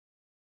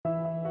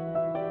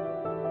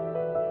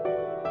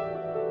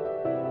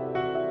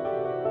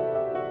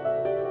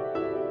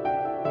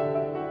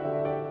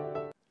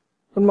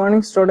Good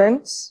morning,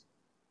 students.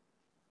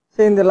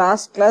 So in the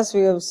last class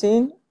we have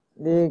seen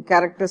the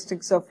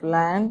characteristics of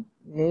land,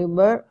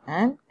 labor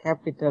and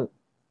capital.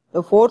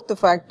 The fourth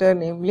factor,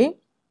 namely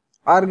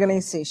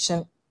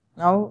organization.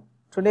 Now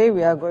today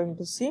we are going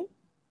to see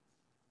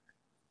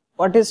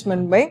what is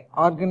meant by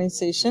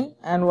organization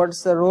and what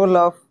is the role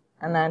of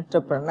an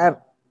entrepreneur.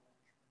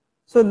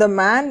 So the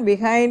man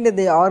behind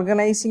the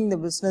organizing the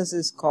business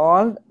is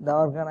called the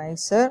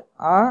organizer,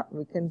 or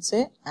we can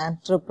say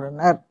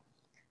entrepreneur.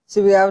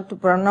 So we have to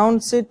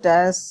pronounce it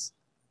as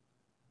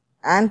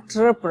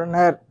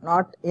entrepreneur,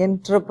 not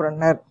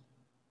entrepreneur.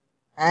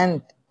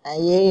 Ant,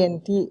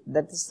 A-N-T,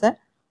 that is the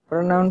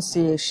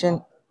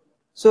pronunciation.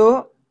 So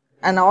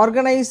an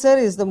organizer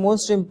is the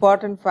most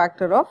important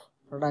factor of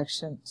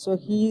production. So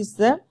he is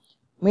the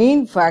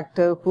main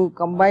factor who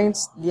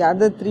combines the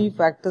other three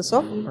factors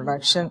of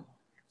production.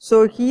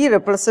 So he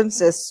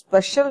represents a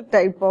special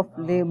type of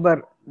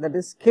labor, that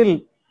is skill.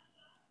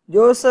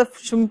 Joseph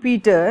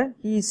Schumpeter,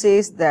 he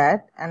says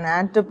that an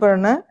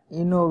entrepreneur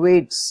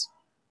innovates,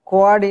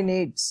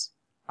 coordinates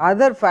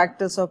other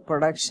factors of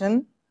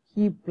production.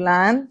 He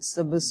plans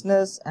the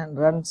business and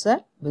runs a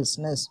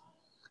business.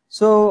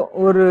 So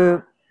ஒரு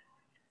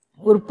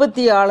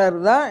உற்பத்தியாளர்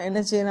தான்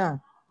என்ன செய்யணும்,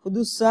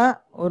 புதுசா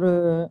ஒரு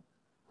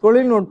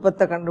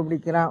தொழில்நுட்பத்தை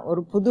கண்டுபிடிக்கிறான்,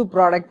 ஒரு புது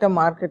ப்ராடக்டை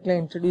மார்க்கெட்ல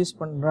இன்ட்ரடியூஸ்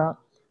பண்றான்.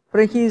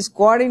 அப்புறம் he is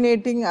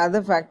coordinating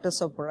other factors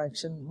of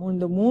production.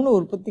 இந்த மூணு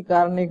உற்பத்தி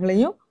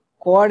காரணிகளையும்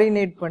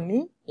கோஆர்டினேட் பண்ணி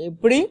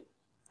எப்படி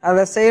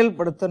அதை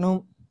செயல்படுத்தணும்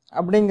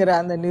அப்படிங்கிற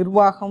அந்த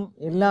நிர்வாகம்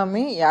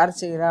எல்லாமே யார்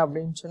செய்கிறா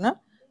அப்படின்னு சொன்னால்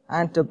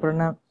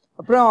ஆண்டர்பிரனர்.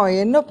 அப்புறம் அவன்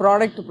என்ன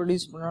ப்ராடக்ட்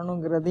ப்ரொடியூஸ்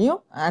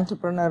பண்ணணுங்கிறதையும்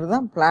ஆண்டர்பிரனர்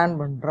தான் பிளான்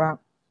பண்ணுறான்.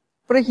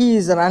 அப்புறம் he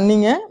is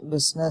running a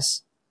business.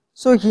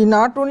 So he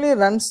not only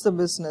runs the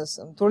business,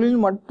 தொழில்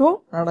மட்டும்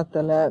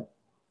நடத்தலை,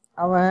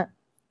 அவன்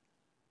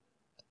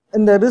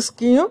இந்த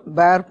ரிஸ்கையும்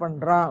பேர்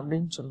பண்ணுறான்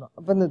அப்படின்னு சொல்லுவோம்.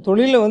 அப்போ இந்த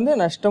தொழிலில்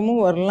வந்து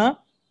நஷ்டமும் வரலாம்.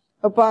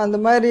 அப்போ அந்த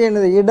மாதிரி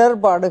எனது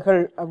இடர்பாடுகள்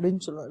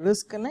அப்படின்னு சொல்லுவோம்.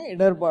 ரிஸ்க்னா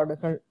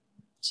இடர்பாடுகள்,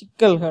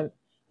 சிக்கல்கள்,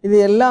 இது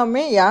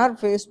எல்லாமே யார்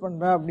ஃபேஸ்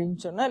பண்ணுறா அப்படின்னு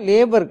சொன்னால்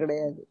லேபர்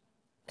கிடையாது,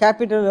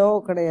 கேபிட்டலோ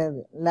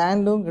கிடையாது,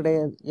 லேண்டும்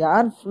கிடையாது.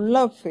 யார்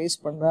ஃபுல்லாக ஃபேஸ்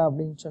பண்ணுறா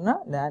அப்படின்னு சொன்னால்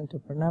இந்த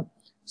entrepreneur.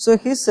 So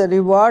his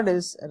reward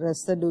is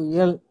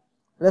residual.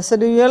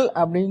 Residual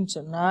அப்படின்னு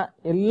சொன்னால்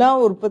எல்லா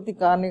உற்பத்தி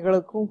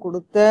காரணிகளுக்கும்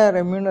கொடுத்த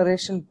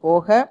ரெம்யூனரேஷன்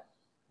போக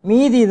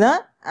மீதி தான்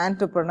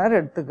ஆண்டர்பிரனர்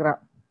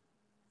எடுத்துக்கிறான்.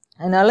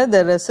 அதனால த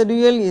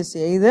ரெசிடுயல் இஸ்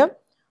எய்தர்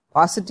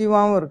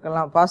பாசிட்டிவாகவும்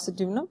இருக்கலாம்,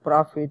 பாசிட்டிவ்னா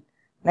ப்ராஃபிட்,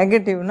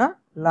 நெகட்டிவ்னா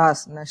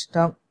லாஸ்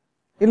நஷ்டம்,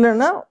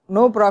 இல்லைன்னா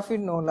நோ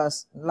ப்ராஃபிட் நோ லாஸ்,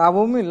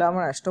 லாபமும்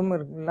இல்லாமல் நஷ்டமும்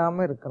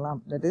இல்லாமல் இருக்கலாம்,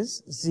 தட் இஸ்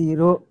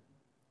ஜீரோ.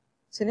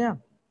 சரியா?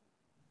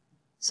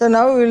 So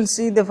now will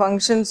see the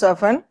functions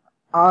of an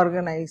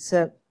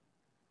organiser.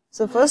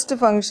 So first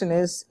function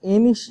is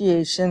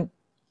initiation.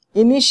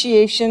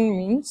 Initiation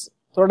means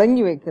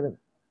தொடங்கி வைக்கிறது.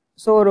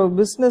 ஸோ ஒரு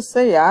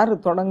பிஸ்னஸை யார்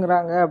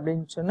தொடங்குறாங்க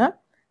அப்படின்னு சொன்னால்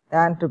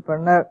the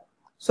entrepreneur.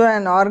 So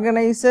an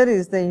organizer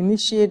is the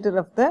initiator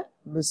of the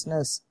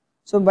business.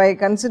 So by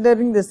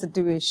considering the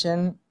situation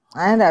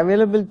and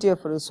availability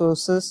of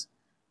resources,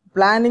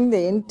 planning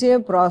the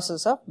entire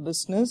process of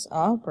business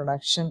or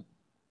production.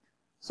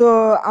 So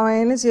அவன்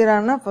என்ன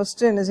செய்யறான்னா,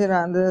 ஃபர்ஸ்ட் என்ன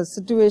செய்யறான், அந்த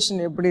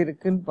சிச்சுவேஷன் எப்படி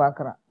இருக்குன்னு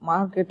பார்க்குறான்.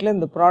 மார்க்கெட்டில்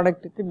இந்த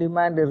ப்ராடக்ட்டுக்கு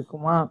டிமாண்ட்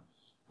இருக்குமா,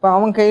 இப்போ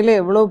அவன் கையில்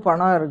எவ்வளோ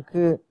பணம்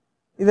இருக்குது,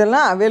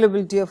 இதெல்லாம்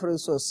அவைலபிலிட்டி ஆஃப்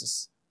ரிசோர்ஸஸ்.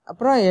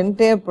 அப்புறம்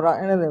என்டையர்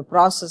என்னது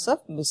ப்ராசஸ்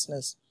ஆஃப்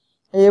பிஸ்னஸ்,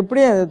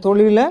 எப்படி அந்த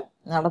தொழிலை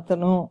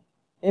நடத்தணும்,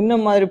 என்ன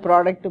மாதிரி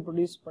ப்ராடக்ட்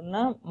ப்ரொடியூஸ்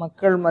பண்ணால்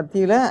மக்கள்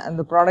மத்தியில்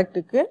அந்த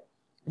ப்ராடக்ட்டுக்கு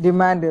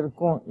டிமாண்ட்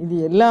இருக்கும், இது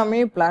எல்லாமே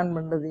பிளான்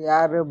பண்ணுறது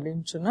யார்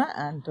அப்படின்னு சொன்னால்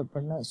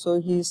entrepreneur. So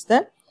he is the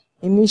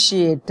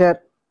initiator.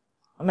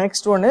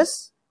 Next one is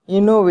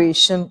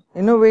innovation.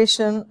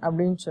 Innovation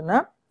அப்படின்னு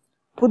சொன்னால்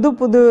புது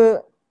புது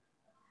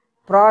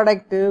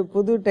ப்ராடக்ட்டு,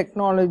 புது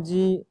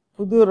டெக்னாலஜி,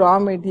 புது ரா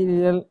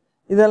மெட்டீரியல்,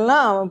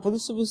 இதெல்லாம் அவன்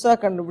புதுசாக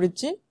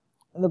கண்டுபிடிச்சி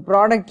அந்த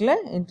ப்ராடக்டில்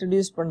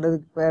இன்ட்ரடியூஸ்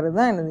பண்ணுறதுக்கு பேர்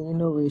தான் எனது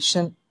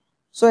innovation.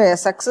 So a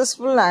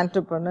successful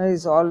entrepreneur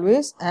is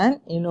always an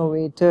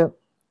innovator.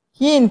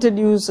 He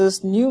introduces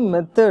new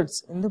methods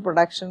in the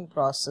production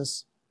process.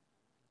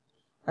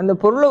 அந்த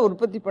பொருளை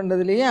உற்பத்தி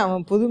பண்ணுறதுலேயே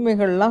அவன்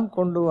புதுமைகள்லாம்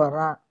கொண்டு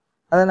வரான்,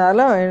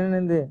 அதனால்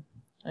என்னது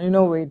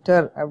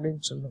இன்னோவேட்டர்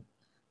அப்படின்னு சொல்லுவோம்.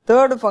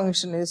 Third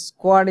function is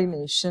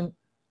coordination.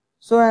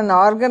 So an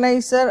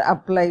organiser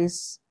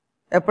applies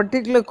a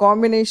particular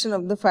combination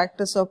of the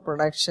factors of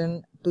production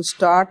to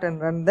start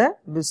and run the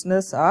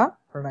business or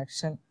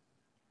production.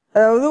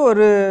 அதாவது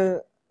ஒரு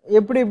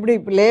எப்படி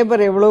இப்போ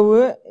லேபர் எவ்வளவு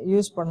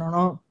யூஸ்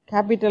பண்ணணும்,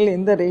 கேபிட்டல்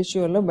எந்த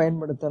ரேஷியோவில்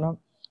பயன்படுத்தணும்.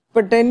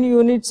 இப்போ 10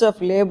 யூனிட்ஸ்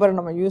ஆஃப் லேபர்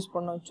நம்ம யூஸ்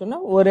பண்ணோம்னு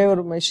சொன்னால் ஒரே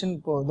ஒரு மெஷின்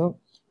போதும்.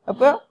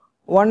 அப்போ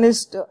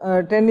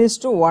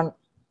 10:1.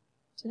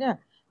 சரியா?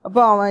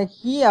 அப்போ அவன்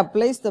he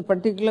applies the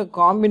particular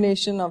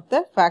combination of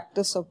the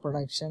factors of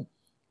production.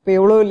 இப்போ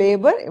எவ்வளோ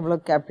லேபர் எவ்வளோ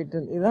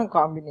கேபிட்டல், இதுதான்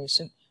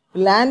காம்பினேஷன்.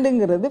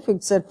 லேண்டுங்கிறது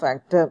fixed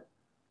factor.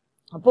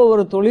 அப்போ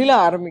ஒரு தொழிலை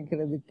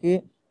ஆரம்பிக்கிறதுக்கு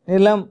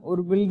நிலம்,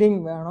 ஒரு பில்டிங்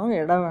வேணும்,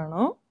 இடம்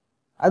வேணும்,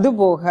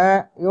 அதுபோக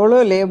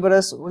எவ்வளோ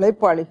லேபரர்ஸ்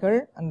உழைப்பாளிகள்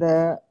அந்த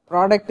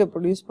ப்ராடக்டை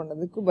ப்ரொடியூஸ்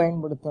பண்ணதுக்கு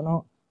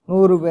பயன்படுத்தணும்,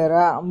 100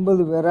 பேரா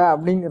 50 பேரா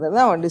அப்படிங்கிறத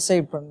அவன்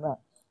டிசைட் பண்ணுறான்.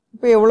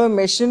 இப்போ எவ்வளோ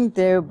மெஷின்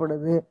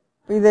தேவைப்படுது,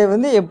 இப்போ இதை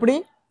வந்து எப்படி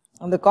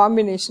அந்த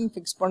காம்பினேஷன்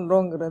ஃபிக்ஸ்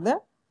பண்ணுறோங்கிறத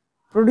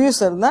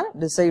ப்ரொடியூசர் தான்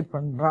டிசைட்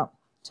பண்ணுறான்.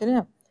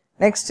 சரியா?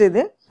 நெக்ஸ்ட்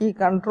இது he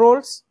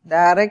controls,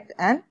 direct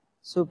and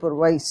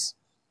supervise.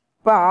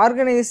 இப்போ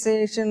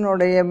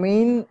ஆர்கனைசேஷனுடைய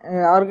மெயின்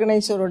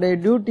ஆர்கனைசருடைய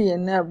டியூட்டி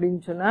என்ன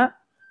அப்படின்னு சொன்னால்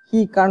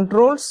he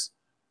controls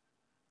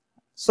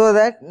so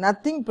that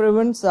nothing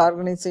prevents the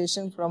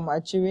organization from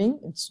achieving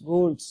its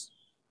goals.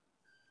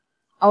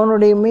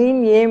 அவனுடைய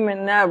மெயின் எய்ம்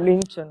என்ன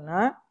அப்படின்னு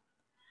சொன்னால்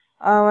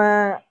அவன்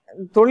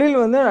தொழில்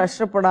வந்து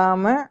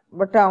நஷ்டப்படாமல்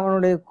பட்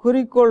அவனுடைய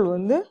குறிக்கோள்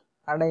வந்து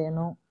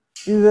அடையணும்.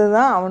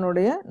 இதுதான்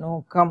அவனுடைய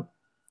நோக்கம்.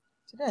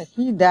 சரி,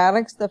 he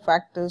directs the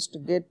factors to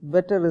get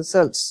better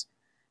results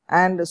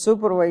and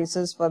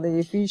supervises for the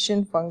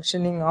efficient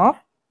functioning of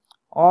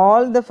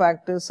all the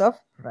factors of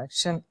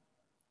production.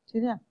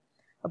 சரியா?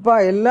 அப்போ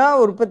எல்லா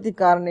உற்பத்தி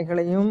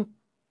காரணிகளையும்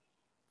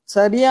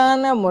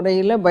சரியான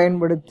முறையில்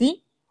பயன்படுத்தி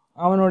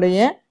அவனுடைய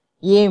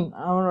எய்ம்,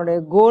 அவனுடைய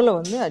கோலை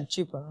வந்து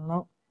அச்சீவ்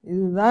பண்ணணும்.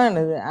 இதுதான்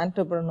எனது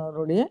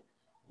ஆண்டர்பிரனருடைய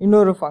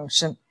இன்னொரு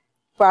ஃபங்க்ஷன்.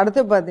 இப்போ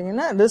அடுத்து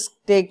பார்த்தீங்கன்னா risk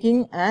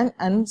taking and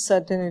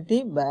uncertainty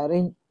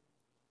bearing.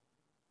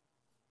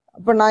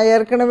 அப்போ நான்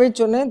ஏற்கனவே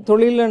சொன்னேன்,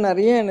 தொழிலில்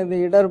நிறைய எனது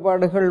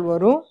இடர்பாடுகள்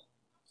வரும்,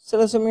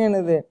 சில சமயம்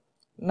எனது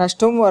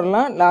நஷ்டமும்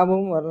வரலாம்,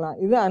 லாபமும் வரலாம்.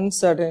 இது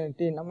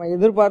அன்சர்டனிட்டி. நம்ம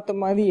எதிர்பார்த்த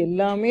மாதிரி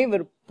எல்லாமே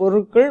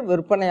பொருட்கள்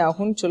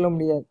விற்பனையாகும்னு சொல்ல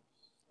முடியாது.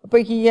 அப்போ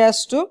he has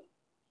to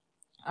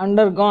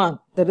undergone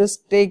the risk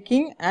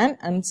taking and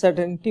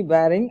uncertainty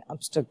bearing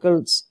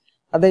obstacles.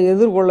 அதை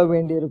எதிர்கொள்ள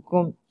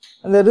வேண்டியிருக்கும்.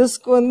 அந்த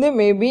ரிஸ்க் வந்து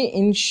maybe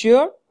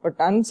insured but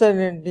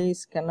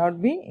uncertainties cannot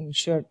be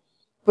insured.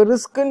 இப்போ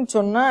ரிஸ்க்குன்னு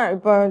சொன்னால்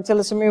இப்போ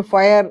சில சமயம்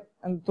ஃபயர்,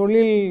 அந்த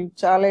தொழில்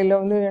சாலையில்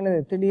வந்து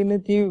என்னது திடீர்னு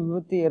தீ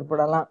விபத்து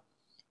ஏற்படலாம்.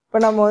 இப்போ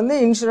நம்ம வந்து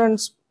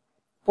இன்சூரன்ஸ்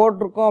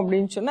போட்டிருக்கோம்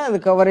அப்படின்னு சொன்னால் அது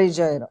கவரேஜ்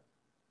ஆயிரும்.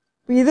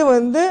 இப்போ இது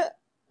வந்து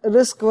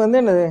ரிஸ்க் வந்து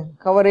என்னது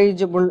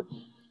கவரேஜபிள்,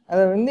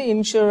 அதை வந்து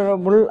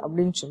இன்சூரபிள்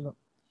அப்படின்னு சொல்லும்.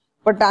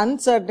 பட்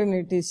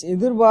அன்சர்டனிட்டிஸ்,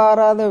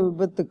 எதிர்பாராத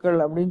விபத்துக்கள்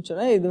அப்படின்னு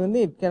சொன்னால் இது வந்து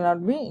இட்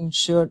கேனாட் பி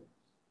இன்ஷூர்ட்.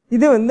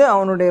 இது வந்து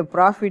அவனுடைய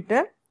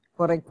ப்ராஃபிட்டை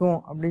குறைக்கும்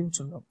அப்படின்னு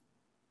சொல்லும்.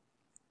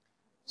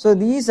 So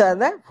these are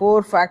the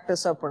 4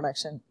 factors of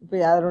production. இப்போ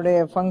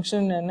அதனுடைய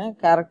ஃபங்க்ஷன் என்ன,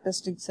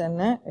 கேரக்டரிஸ்டிக்ஸ்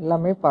என்ன,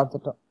 எல்லாமே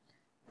பார்த்துட்டோம்.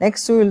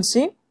 Next we will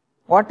see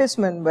what is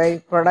meant by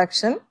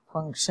production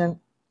function.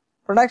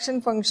 Production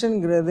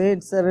functionங்கிறது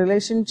it's a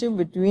relationship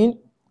between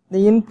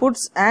the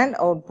inputs and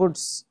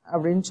outputs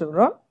அப்படின்னு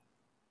சொல்கிறோம்.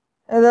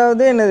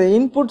 அதாவது என்னது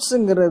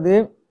இன்புட்ஸுங்கிறது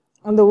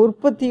அந்த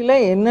உற்பத்தியில்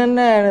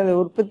என்னென்ன எனது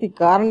உற்பத்தி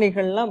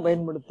காரணிகள்லாம்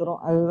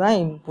பயன்படுத்துகிறோம், அதுதான்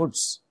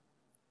inputs.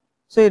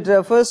 So it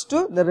refers to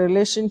the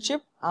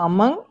relationship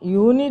among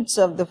units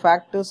of the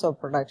factors of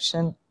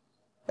production.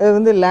 அது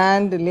வந்து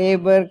லேண்ட்,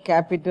 லேபர்,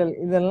 கேபிட்டல்,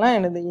 இதெல்லாம்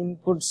எனது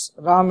இன்புட்ஸ்.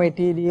 ரா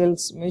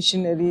மெட்டீரியல்ஸ்,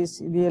 மிஷினரிஸ்,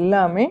 இது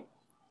எல்லாமே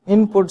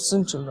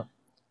இன்புட்ஸ்ன்னு சொல்கிறோம்.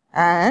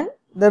 And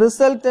the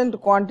resultant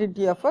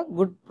quantity of a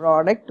good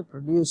product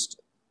produced.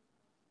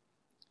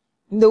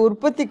 இந்த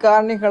உற்பத்தி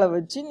காரணிகளை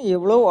வச்சு நீ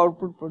எவ்வளோ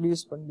அவுட்புட்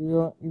ப்ரொடியூஸ்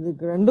பண்ணுறியோ,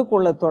 இதுக்கு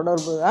ரெண்டுக்குள்ள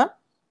தொடர்பு தான்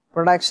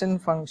ப்ரொடக்ஷன்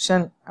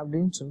ஃபங்க்ஷன்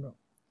அப்படின்னு சொல்கிறோம்.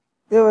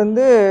 இது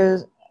வந்து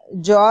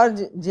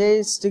ஜார்ஜ் ஜே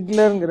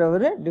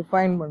ஸ்டிக்லருங்கிறவர்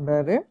டிஃபைன்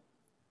பண்ணுறாரு.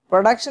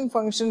 Production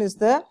function is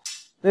the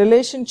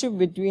relationship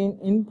between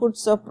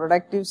inputs of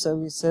productive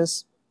services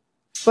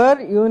per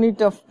unit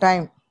of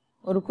time.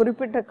 ஒரு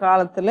குறிப்பிட்ட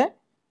காலத்தில்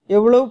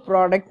எவ்வளவு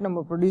ப்ராடக்ட்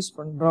நம்ம ப்ரொடியூஸ்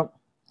பண்ணுறோம்,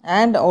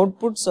 and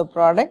outputs of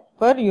product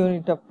per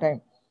unit of time.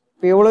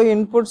 இப்போ எவ்வளோ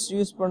இன்புட்ஸ்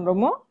யூஸ்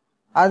பண்ணுறோமோ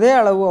அதே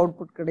அளவு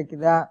அவுட்புட்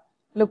கிடைக்குதா,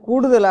 இல்லை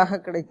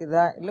கூடுதலாக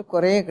கிடைக்குதா, இல்லை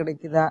குறைய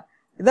கிடைக்குதா,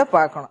 இதை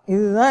பார்க்கணும்.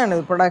 இதுதான்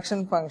எனது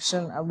ப்ரொடக்ஷன்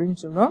ஃபங்க்ஷன் அப்படின்னு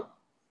சொல்கிறோம்.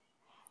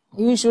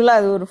 யூஸ்வலாக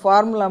அது ஒரு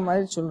ஃபார்முலா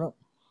மாதிரி சொல்கிறோம்.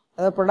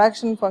 The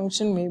production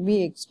function may be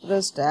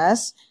expressed as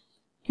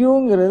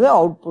Qங்கிறது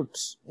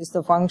outputs is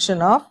the function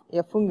of,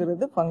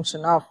 Fங்கிறது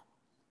function of.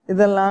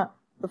 இதெல்லாம்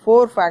the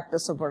 4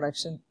 factors of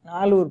production,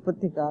 4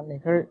 உற்பத்தி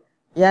காரணிகள்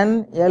N,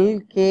 L,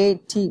 K,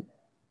 T.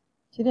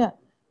 சரியா?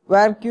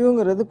 where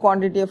Qங்கிறது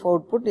quantity of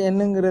output,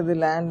 Nங்கிறது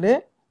land,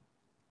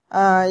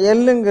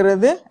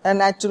 Lங்கிறது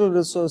natural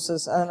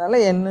resources, அதனால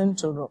Nன்னு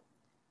சொல்கிறோம்.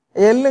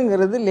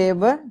 Lங்கிறது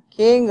labor,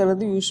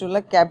 Kங்கிறது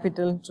யூஸ்வலாக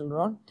கேபிட்டல்னு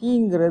சொல்கிறோம்.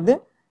 Tங்கிறது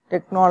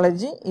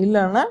டெக்னாலஜி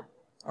இல்லைன்னா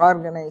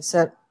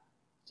organiser.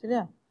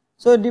 சரியா?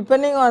 So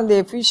depending on the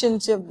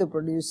efficiency of the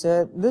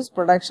producer this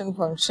production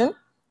function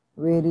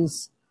varies.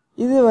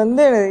 இது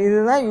வந்து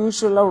இதுதான்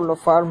யூஸ்வலாக உள்ள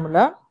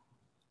ஃபார்முலா.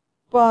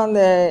 இப்போ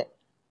அந்த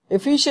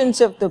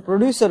எஃபிஷியன்சி ஆஃப் த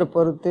ப்ரொடியூசரை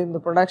பொறுத்து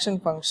இந்த ப்ரொடக்ஷன்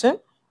ஃபங்க்ஷன்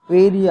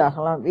வேரி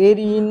ஆகலாம்.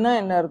 வேரின்னா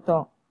என்ன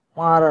அர்த்தம்?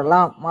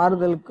 மாறலாம்,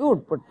 மாறுதலுக்கு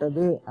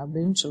உட்பட்டது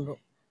அப்படின்னு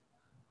சொல்கிறோம்.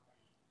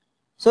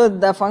 So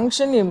the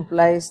function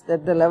implies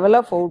that the level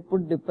of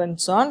output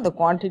depends on the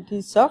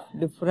quantities of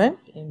different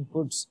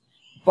inputs.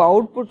 இப்போ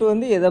அவுட்புட்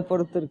வந்து எதை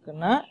பொறுத்து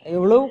இருக்குன்னா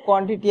எவ்வளவு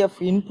குவான்டிட்டி ஆஃப்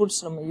இன்புட்ஸ்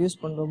நம்ம யூஸ்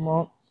பண்ணுறோமோ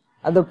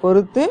அதை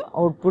பொறுத்து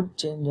அவுட்புட்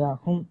சேஞ்ச்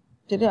ஆகும்.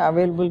 சரி,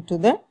 அவைலபிள் டு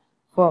த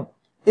ஃபார்ம்.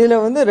 இதில்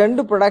வந்து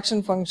 2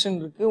 ப்ரொடக்ஷன் ஃபங்க்ஷன்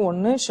இருக்குது.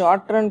 ஒன்று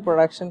short run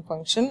production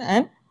function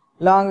and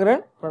long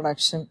run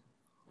production.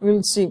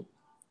 Will see.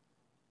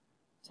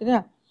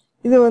 சரியா?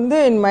 இது வந்து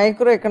in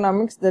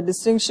microeconomics the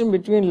distinction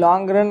between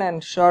long run and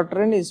short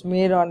run is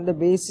made on the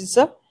basis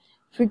of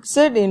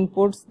fixed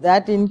inputs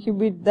that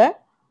inhibit the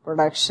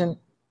production.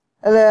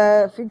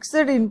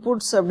 fixed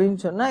inputs அப்படினு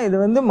சொன்னா இது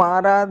வந்து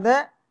மாறாத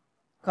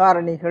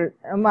காரணிகள்.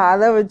 நம்ம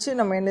அதை வச்சு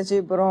நம்ம என்ன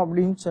செய்ய போறோம்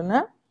அப்படினு சொன்னா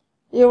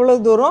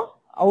எவ்வளவு தூரம்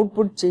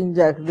அவுட்புட் சேஞ்ச்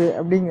ஆகுது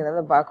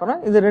அப்படிங்கறத பார்க்கறோம்.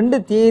 இது ரெண்டு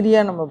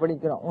தியரியா நம்ம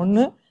படிக்கிறோம்.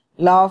 ஒன்னு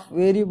law of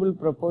variable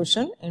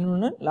proportion,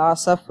 இன்னொன்னு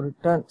laws of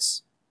returns.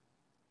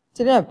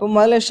 சரியா? இப்போ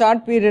முதல்ல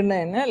ஷார்ட் பீரியட்னா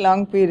என்ன,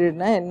 லாங்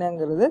பீரியட்னா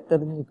என்னங்கிறத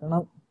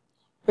தெரிஞ்சுக்கணும்.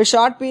 இப்போ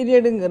short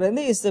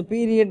பீரியடுங்கிறது is the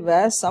period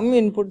where some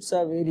inputs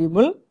R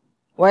variable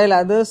while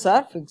others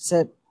are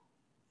fixed.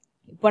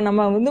 இப்போ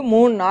நம்ம வந்து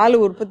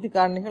 4 உற்பத்தி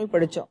காரணிகள்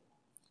படித்தோம்.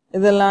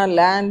 இதெல்லாம்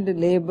land,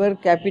 labour,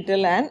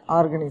 capital and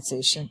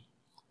organisation.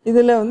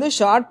 இதில் வந்து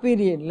ஷார்ட்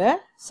பீரியடில்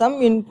some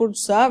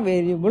inputs R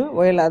variable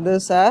while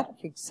others are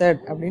fixed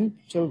அப்படின்னு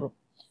சொல்கிறோம்.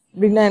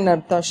 அப்படின்னா என்ன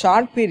அர்த்தம்?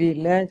 ஷார்ட்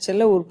பீரியடில்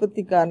சில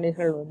உற்பத்தி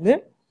காரணிகள் வந்து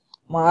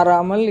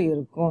மாறாமல்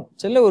இருக்கும்,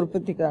 சில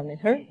உற்பத்தி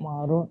காரணிகள்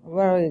மாறும்.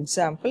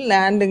 Example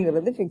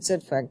லேண்டுங்கிறது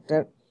fixed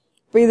factor.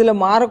 இப்போ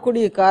இதில்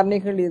மாறக்கூடிய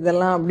காரணிகள்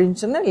இதெல்லாம் அப்படின்னு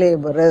சொன்னால்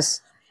லேபரஸ்,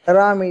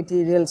 ரா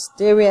மெட்டீரியல்ஸ்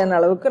தேவையான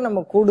அளவுக்கு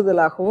நம்ம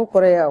கூடுதலாகவோ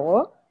குறையாவோ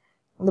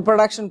இந்த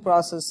ப்ரொடக்ஷன்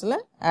ப்ராசஸில்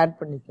ஆட்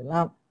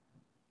பண்ணிக்கலாம்.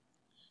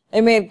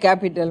 அதேமாரி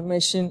கேபிட்டல்,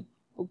 மெஷின்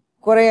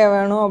குறைய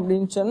வேணும்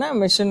அப்படின்னு சொன்னால்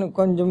மெஷின்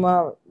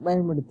கொஞ்சமாக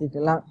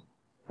பயன்படுத்திக்கலாம்.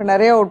 இப்போ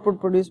நிறைய அவுட்புட்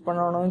ப்ரொடியூஸ்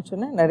பண்ணணும்னு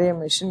சொன்னால் நிறைய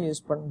மெஷின்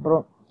யூஸ்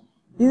பண்ணுறோம்.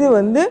 இது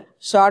வந்து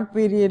ஷார்ட்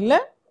பீரியடில்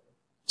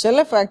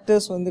சில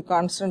ஃபேக்டர்ஸ் வந்து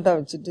கான்ஸ்டண்ட்டாக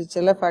வச்சுட்டு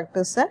சில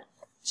ஃபேக்டர்ஸை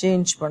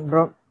சேஞ்ச்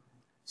பண்ணுறோம்.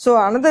 So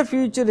another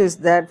feature is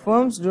that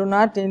firms do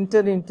not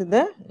enter into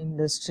the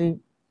industry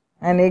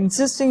and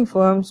existing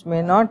firms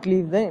may not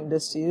leave the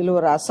industry. இதில்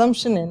ஒரு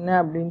அசம்ஷன் என்ன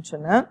அப்படின்னு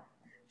சொன்னால்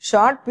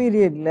ஷார்ட்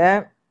பீரியடில்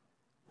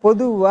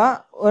பொதுவாக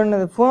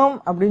ஒரு ஃபேம்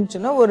அப்படின்னு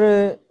சொன்னால் ஒரு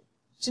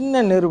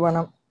சின்ன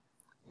நிறுவனம்,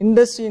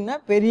 இண்டஸ்ட்ரின்னா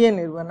பெரிய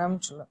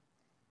நிறுவனம்னு சொல்லுவோம்.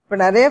 இப்போ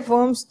நிறைய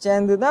ஃபேர்ம்ஸ்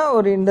சேர்ந்து தான்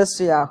ஒரு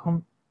இண்டஸ்ட்ரி ஆகும்.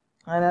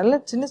 அதனால்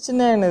சின்ன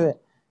சின்ன என்னது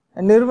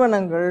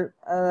நிறுவனங்கள்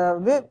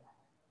அதாவது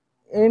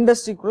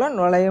இண்டஸ்ட்ரிக்குள்ளே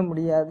நுழைய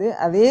முடியாது.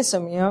 அதே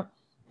சமயம்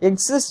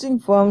existing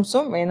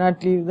ஃபேர்ம்ஸும் may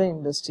not leave the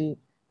industry,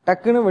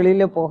 டக்குன்னு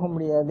வெளியில் போக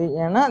முடியாது.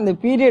 ஏன்னா அந்த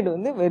பீரியட்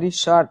வந்து வெரி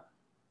ஷார்ட்.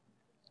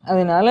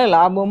 அதனால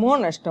லாபமோ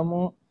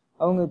நஷ்டமோ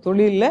அவங்க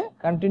தொழிலில்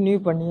கண்டினியூ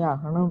பண்ணி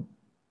ஆகணும்.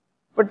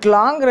 பட்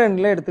லாங்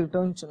ரன்னில்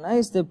எடுத்துக்கிட்டோம்னு சொன்னால்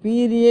is the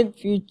period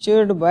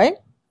ஃபியூச்சர்டு by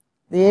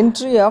the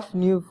entry of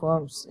new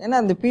firms. ஏன்னா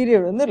அந்த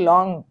பீரியட் வந்து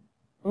லாங்,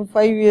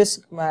 5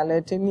 இயர்ஸுக்கு மேலே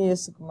 10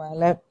 இயர்ஸுக்கு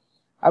மேலே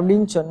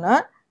அப்படின்னு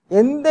சொன்னால்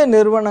எந்த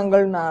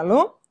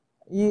நிறுவனங்கள்னாலும்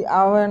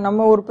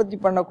நம்ம உற்பத்தி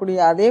பண்ணக்கூடிய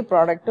அதே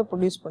ப்ராடக்டை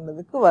ப்ரொடியூஸ்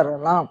பண்ணுறதுக்கு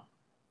வரலாம்.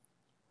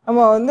 நம்ம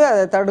வந்து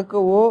அதை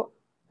தடுக்கவோ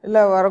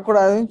இல்லை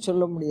வரக்கூடாதுன்னு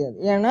சொல்ல முடியாது.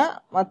 ஏன்னா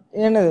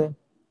என்னது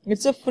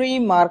it's a free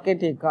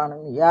market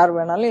economy, யார்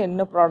வேணாலும்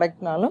என்ன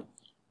ப்ராடக்ட்னாலும்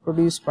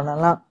ப்ரொடியூஸ்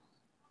பண்ணலாம்.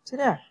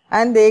 சரியா?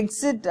 அண்ட்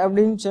எக்ஸிட்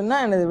அப்படின்னு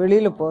சொன்னால் எனது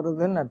வெளியில்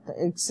போகிறதுன்னு அர்த்தம்.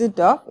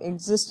 Exit of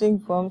existing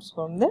firms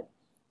from the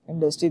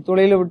industry.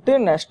 தொழிலை விட்டு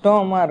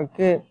நஷ்டமாக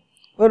இருக்குது,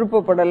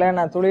 விருப்பப்படலை,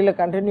 நான் தொழிலை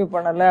கண்டினியூ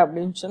பண்ணலை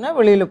அப்படின்னு சொன்னால்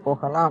வெளியில்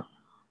போகலாம்.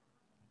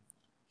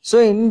 So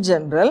in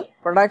general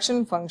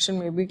production function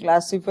may be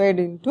classified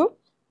into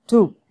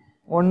 2.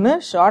 ஒன்று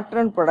short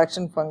run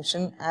production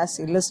function as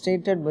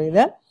illustrated by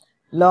the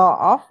law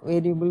of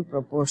variable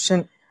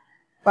proportion.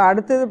 இப்போ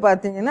அடுத்தது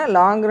பார்த்தீங்கன்னா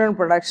long run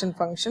production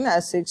function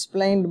as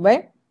explained by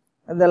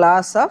the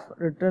laws of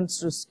returns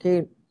to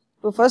scale.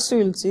 இப்போ first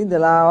will see the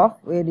law of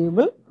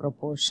variable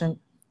proportion.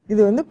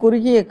 இது வந்து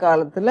குறுகிய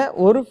காலத்தில்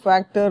ஒரு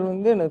factor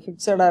வந்து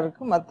ஃபிக்ஸடாக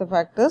இருக்குது, மற்ற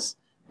ஃபேக்டர்ஸ்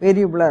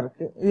வேரியபிளாக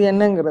இருக்குது. இது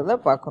என்னங்கிறத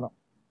பார்க்குறோம்.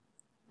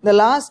 The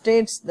law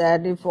states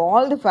that if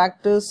all the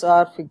factors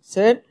are fixed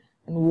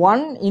and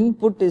one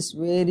input is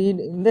varied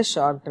in the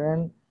short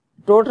run,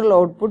 total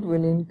output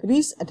will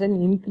increase at an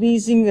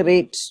increasing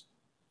rate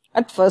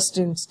at first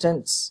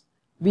instance,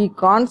 be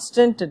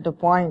constant at a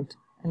point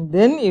and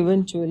then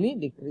eventually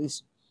decrease.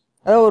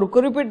 அதாவது ஒரு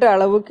குறிப்பிட்ட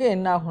அளவுக்கு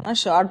என்ன ஆகும்னா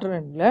short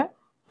ரன்ல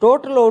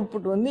total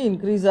output வந்து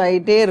increase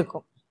ஆகிட்டே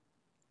இருக்கும்.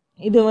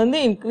 இது வந்து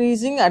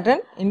increasing at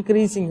an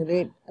increasing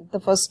rate at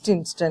the first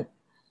instant,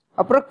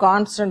 அப்புறம்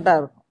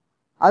கான்ஸ்டண்ட்டாக இருக்கும்.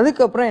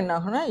 அதுக்கப்புறம் என்ன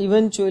ஆகும்னா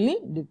இவென்ச்சுவலி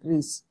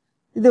டிக்ரீஸ்.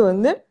 இது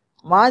வந்து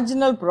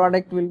marginal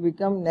product will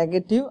become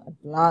negative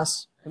at last.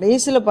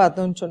 கடைசியில்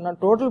பார்த்தோம்னு சொன்னால்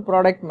டோட்டல்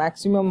ப்ராடக்ட்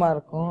மேக்ஸிமமாக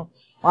இருக்கும்,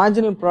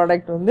 மார்ஜினல்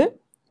ப்ராடக்ட் வந்து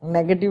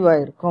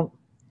நெகட்டிவாக இருக்கும்.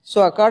 So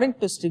according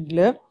to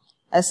Stigler,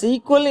 as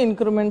equal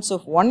increments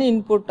of one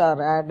input are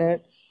added,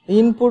 the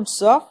inputs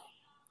of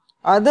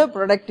other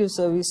productive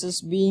services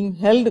being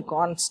held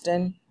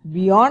constant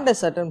beyond a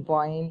certain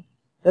point,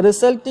 the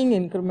resulting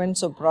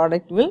increments of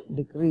product will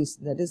decrease.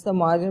 That is, the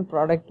marginal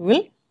product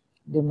will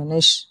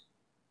diminish.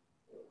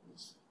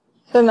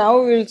 So now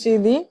we will see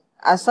the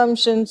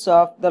assumptions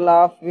of the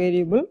law of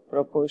variable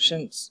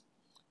proportions.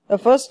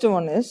 The first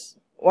one is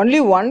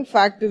only one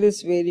factor is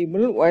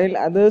variable while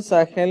others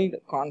are held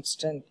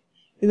constant.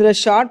 இதில்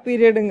short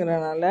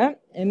பீரியடுங்கிறனால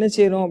என்ன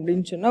செய்கிறோம்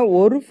அப்படின்னு சொன்னால்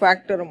ஒரு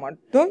ஃபேக்டரை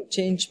மட்டும்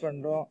change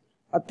பண்ணுறோம்,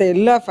 மற்ற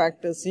எல்லா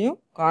ஃபேக்டர்ஸையும்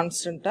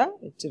கான்ஸ்டண்ட்டாக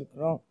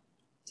வச்சுருக்குறோம்.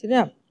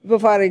 சரியா? இப்போ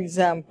ஃபார்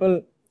எக்ஸாம்பிள்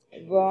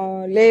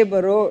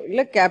லேபரோ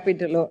இல்லை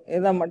கேபிட்டலோ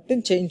இதை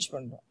மட்டும் சேஞ்ச்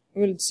பண்ணுறோம்.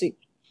 Will see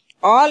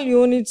all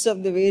units of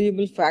the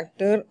variable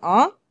factor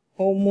are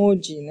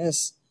homogeneous.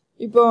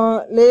 இப்போ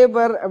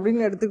லேபர்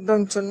அப்படின்னு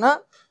எடுத்துக்கிட்டோம்னு சொன்னால்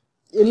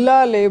எல்லா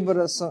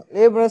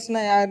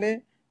லேபரர்ஸ்னால் யார்?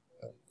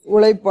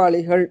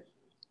 உழைப்பாளிகள்,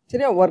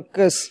 சரியா,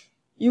 ஒர்க்கர்ஸ்,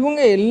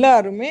 இவங்க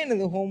எல்லாருமே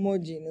எனது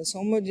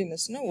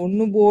ஹோமோஜீனஸ்னால்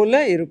ஒன்று போல்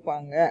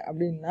இருப்பாங்க.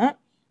 அப்படின்னா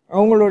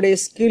அவங்களுடைய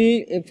ஸ்கில்,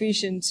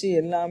 எஃபிஷியன்சி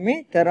எல்லாமே,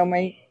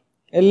 திறமை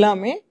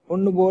எல்லாமே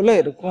ஒன்று போல்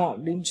இருக்கும்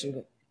அப்படின்னு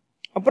சொல்லுவோம்.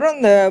 அப்புறம்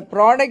இந்த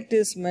product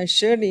is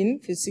measured in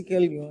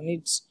physical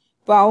units.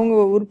 இப்போ அவங்க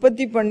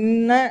உற்பத்தி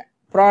பண்ண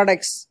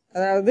ப்ராடக்ட்ஸ்,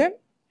 அதாவது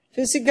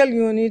ஃபிசிக்கல்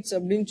யூனிட்ஸ்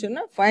அப்படின்னு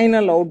சொன்னால்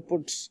ஃபைனல்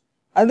அவுட்புட்ஸ்,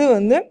 அது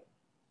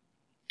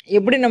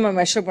எப்படி நம்ம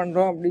மெஷர்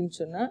பண்ணுறோம் அப்படின்னு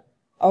சொன்னால்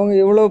அவங்க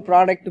எவ்வளோ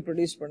ப்ராடக்ட்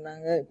ப்ரொடியூஸ்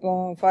பண்ணாங்க. இப்போ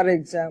ஃபார்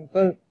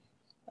எக்ஸாம்பிள்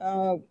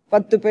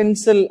 10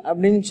 பென்சில்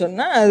அப்படின்னு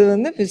சொன்னால்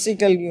அது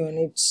ஃபிசிக்கல்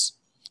யூனிட்ஸ்.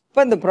 இப்போ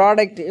இந்த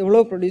ப்ராடக்ட் எவ்வளோ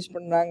ப்ரொடியூஸ்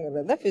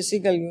பண்ணுறாங்கிறத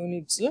ஃபிசிக்கல்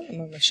யூனிட்ஸில்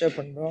நம்ம மெஷர்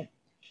பண்ணுறோம்.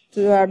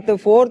 அடுத்த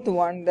 4th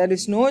one, there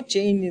is no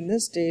change in the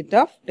state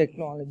of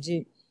technology.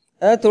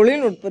 அதாவது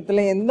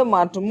தொழில்நுட்பத்தில் எந்த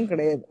மாற்றமும்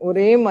கிடையாது,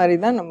 ஒரே மாதிரி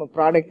தான் நம்ம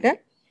ப்ராடக்டை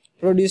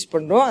ப்ரொடியூஸ்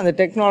பண்ணுறோம். அந்த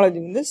டெக்னாலஜி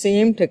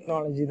சேம்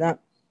டெக்னாலஜி தான்.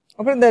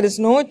 அப்புறம் there is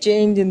no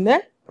change in the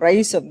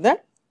price of the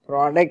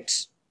products.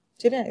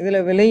 சரியா,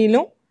 இதில்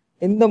விலையிலும்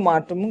எந்த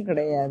மாற்றமும்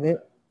கிடையாது.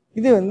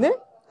 இது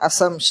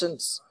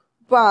அசம்ஷன்ஸ்.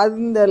 இப்போ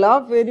அந்த லா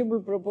ஆஃப்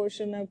வேரியபிள்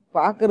ப்ரொபோர்ஷனை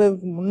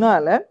பார்க்குறதுக்கு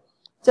முன்னால்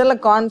சில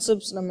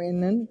கான்செப்ட்ஸ் நம்ம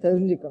என்னன்னு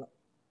தெரிஞ்சுக்கணும்.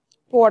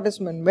 இப்போ what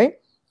is meant by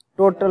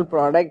total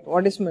product,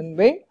 what is meant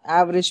by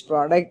average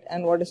product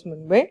and what is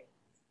meant by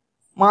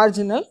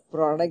marginal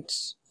products.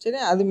 சரி,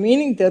 அது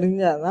மீனிங்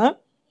தெரிஞ்சால் தான்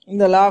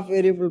இந்த லா ஆஃப்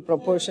வேரியபிள்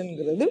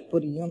ப்ரொபோர்ஷனுங்கிறது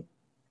புரியும்.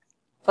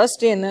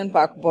 ஃபர்ஸ்ட் என்னன்னு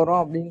பார்க்க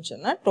போகிறோம் அப்படின்னு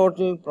சொன்னால்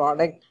டோட்டல்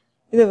ப்ராடக்ட்.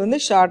 இதை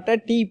ஷார்ட்டாக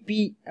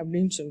டிபி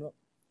அப்படின்னு சொல்கிறோம்.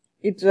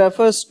 It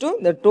refers to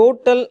the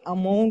total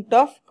amount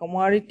of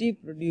commodity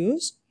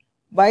produced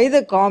by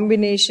the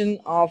combination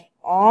of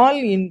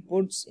all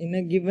inputs in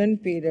a given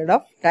period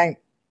of time.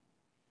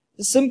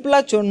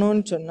 சிம்பிளாக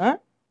சொன்னோன்னு சொன்னால்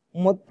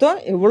மொத்தம்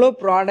எவ்வளோ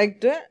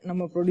ப்ராடக்ட்டு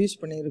நம்ம ப்ரொடியூஸ்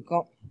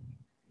பண்ணியிருக்கோம்.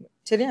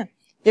 சரியா,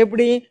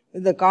 எப்படி?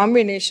 The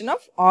combination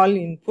of all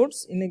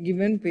inputs in a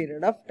given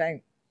period of time.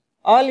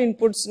 All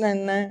இன்புட்ஸ்னால்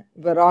என்ன?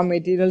 இப்போ ரா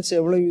மெட்டீரியல்ஸ்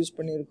எவ்வளோ யூஸ்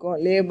பண்ணியிருக்கோம்,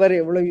 லேபர்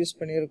எவ்வளோ யூஸ்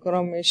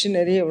பண்ணியிருக்கிறோம்,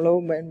 மெஷினரி எவ்வளோ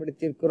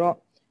பயன்படுத்தியிருக்கிறோம்,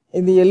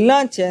 இது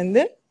எல்லாம்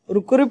சேர்ந்து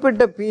ஒரு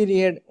குறிப்பிட்ட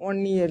பீரியட்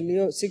 1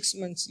 இயர்லேயோ 6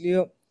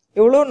 மந்த்ஸ்லேயோ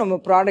எவ்வளோ நம்ம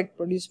ப்ராடக்ட்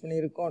ப்ரொடியூஸ்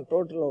பண்ணியிருக்கோம்,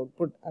 டோட்டல்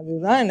அவுட்புட்,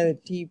 அதுதான் எனது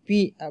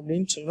டிபி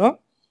அப்படின்னு சொல்கிறோம்.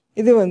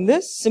 இது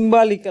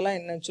சிம்பாலிக்கலாக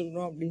என்ன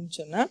சொல்கிறோம் அப்படின்னு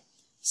சொன்னால்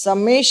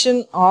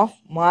summation of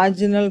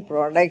marginal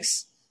products,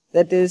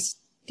 that is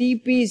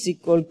DP is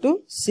equal to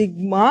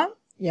sigma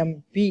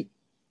MP.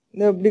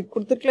 இந்த இப்படி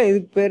கொடுத்துருக்கல,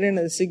 இதுக்கு பேர்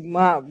என்னது?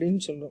 சிக்மா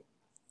அப்படின்னு சொல்கிறோம்.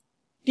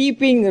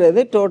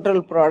 டிபிங்கிறது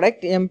டோட்டல்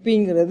ப்ராடக்ட்,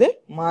 எம்பிங்கிறது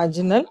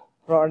மார்ஜினல்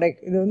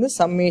ப்ராடக்ட். இது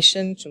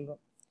சம்மேஷன்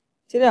சொல்கிறோம்.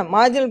 சரியா,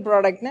 மார்ஜினல்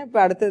ப்ராடக்ட்னா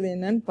இப்போ அடுத்தது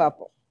என்னன்னு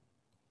பார்ப்போம்.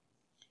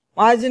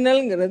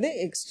 மார்ஜினல்ங்கிறது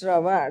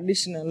எக்ஸ்ட்ராவாக,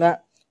 அடிஷ்னலாக.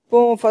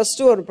 இப்போது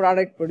ஃபஸ்ட்டு ஒரு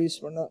ப்ராடக்ட் ப்ரொடியூஸ்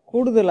பண்ணோம்,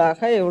 கூடுதலாக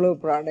எவ்வளோ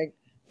ப்ராடக்ட்,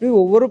 இப்படி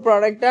ஒவ்வொரு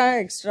ப்ராடக்டாக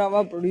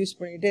எக்ஸ்ட்ராவாக ப்ரொடியூஸ்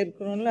பண்ணிகிட்டே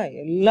இருக்கிறோம்ல,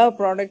 எல்லா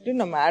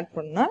ப்ராடக்ட்டையும் நம்ம ஆட்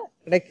பண்ணால்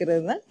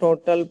கிடைக்கிறது தான்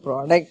டோட்டல்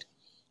ப்ராடக்ட்.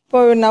 இப்போ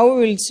now we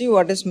will see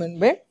what is meant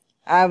by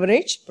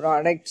average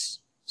products.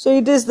 So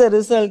it is the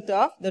result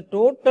of the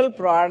total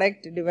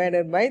product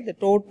divided by the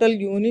total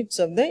units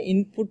of the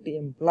input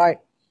employed.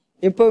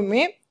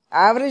 எப்போவுமே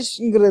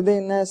ஆவரேஜ்ங்கிறது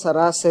என்ன?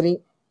 சராசரி.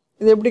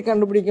 இது எப்படி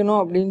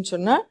கண்டுபிடிக்கணும் அப்படின்னு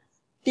சொன்னால்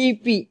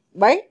DP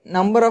by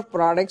number of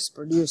products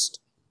produced,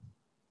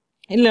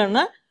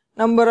 இல்லைன்னா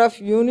number of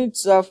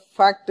units of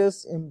factors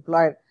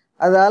employed.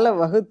 அதால்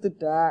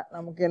வகுத்துட்டா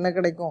நமக்கு என்ன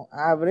கிடைக்கும்?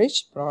 Average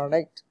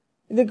product.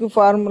 இதுக்கு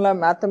ஃபார்முலா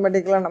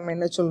மேத்தமெட்டிக்கலாக நம்ம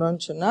என்ன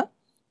சொல்கிறோம்னு சொன்னால்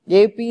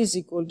AB is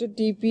equal to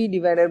DP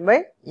divided by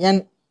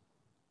N.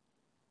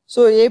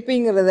 So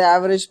ஏபிங்கிறது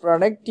average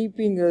product,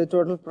 டிபிங்கிறது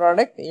total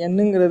product,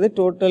 என்னங்கிறது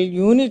total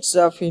units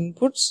of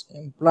inputs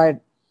employed.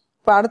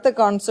 இப்போ அடுத்த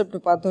கான்செப்ட்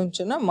பார்த்தோம்னு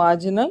சொன்னால்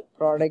marginal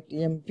product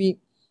MP.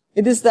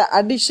 It is the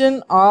addition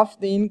of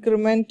the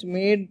increment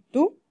made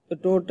to the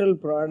total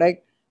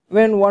product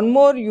when one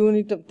more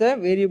unit of the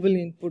variable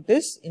input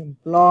is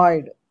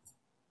employed.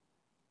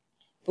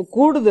 இப்போ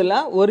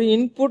கூடுதலாக ஒரு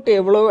input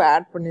எவ்வளோ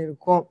add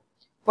பண்ணியிருக்கோம்,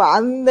 இப்போ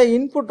அந்த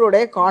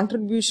இன்புட்டோடைய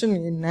கான்ட்ரிபியூஷன்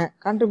என்ன?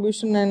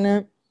 கான்ட்ரிபியூஷன் என்ன?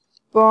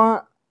 இப்போ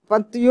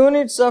 10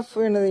 யூனிட்ஸ் ஆஃப்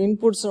எனது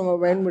இன்புட்ஸ் நம்ம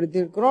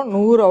பயன்படுத்தியிருக்கிறோம்,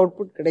 100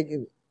 அவுட்புட்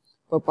கிடைக்குது.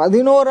 இப்போ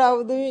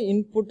 11வது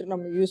இன்புட்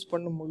நம்ம யூஸ்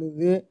பண்ணும்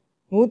பொழுது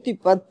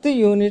 110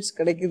 யூனிட்ஸ்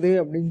கிடைக்குது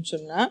அப்படின்னு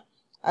சொன்னால்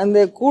அந்த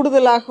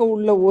கூடுதலாக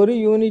உள்ள ஒரு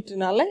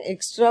யூனிட்னால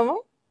எக்ஸ்ட்ராவாக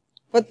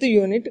 10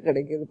 யூனிட்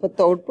கிடைக்குது,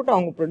 10 அவுட்புட்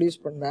அவங்க ப்ரொடியூஸ்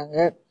பண்ணுறாங்க.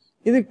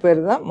 இதுக்கு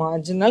பேர் தான்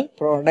marginal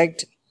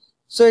product.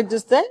 So it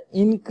is the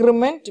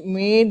increment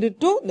Medu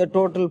to the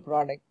total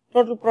product.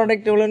 Total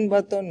product எவ்வளோன்னு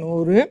பார்த்தோம்?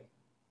 100.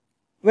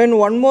 when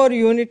one more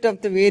unit of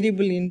the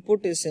variable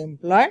input is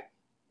employed,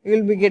 you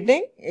will be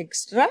getting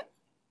extra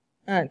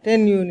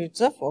 10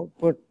 units of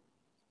output.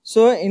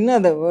 So in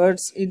other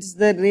words, it's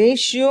the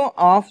ratio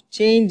of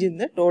change in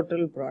the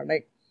total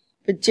product.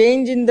 இப்போ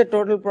change in the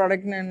total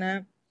product என்ன?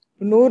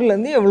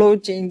 100லேருந்து எவ்வளோ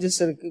changes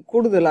இருக்குது,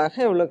 கூடுதலாக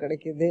எவ்வளோ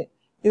கிடைக்கிது.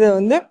 இதை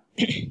வந்து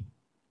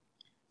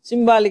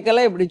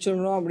சிம்பாலிக்கலாக எப்படி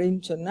சொல்லணும்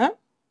அப்படின்னு சொன்னால்,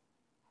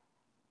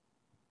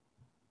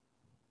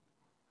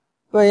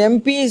 இப்போ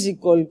MP is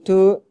equal to,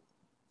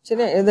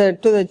 சரி,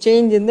 to the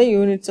change in the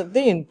units of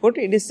the input,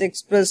 it is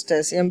expressed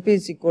as MP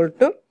is equal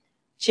to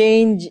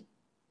change,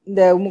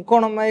 இந்த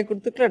முக்கோணமாக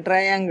கொடுத்துக்கல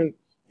ட்ரையாங்கிள்,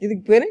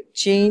 இதுக்கு பேர்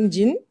change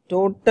in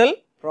total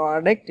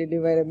product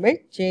divided by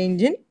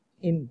change in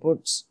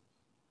inputs.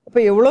 அப்போ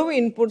எவ்வளவு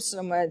inputs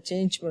நம்ம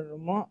change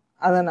பண்ணுறோமோ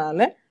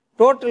அதனால்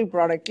total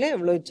ப்ராடக்டில்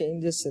எவ்வளோ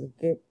changes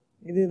இருக்குது,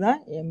 இதுதான்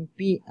MP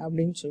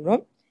அப்படின்னு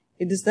சொல்கிறோம்.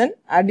 It is than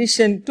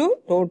addition to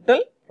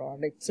total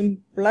product.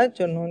 சிம்பிளாக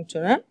சொன்னோன்னு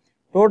சொன்னால்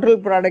டோட்டல்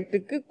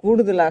ப்ராடக்ட்டுக்கு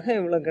கூடுதலாக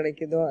எவ்வளோ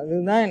கிடைக்குதோ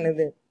அதுதான்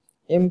என்னது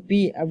MP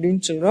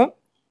அப்படின்னு சொல்கிறோம்.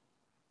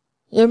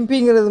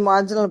 MPங்கிறது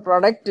marginal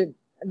product,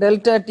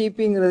 delta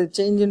TPங்கிறது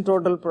change in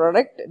total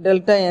product,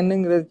 delta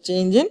Nங்கிறது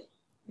change in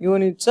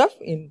units of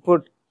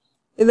input.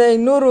 இதை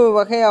இன்னொரு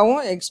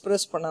வகையாகவும்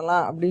எக்ஸ்பிரஸ்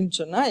பண்ணலாம் அப்படின்னு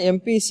சொன்னால்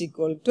MP is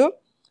equal to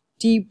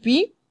TP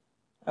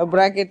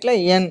ப்ராக்கெட்டில்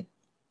N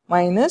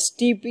minus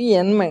TP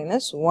N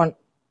minus 1.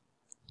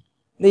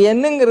 இந்த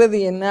Nங்கிறது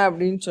என்ன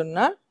அப்படின்னு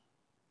சொன்னால்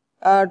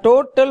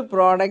total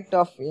product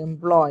of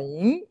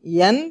employing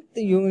nth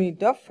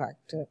unit of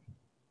factor.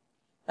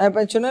 நான்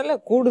இப்போ சொன்னால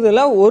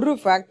கூடுதலாக ஒரு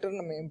ஃபேக்டர்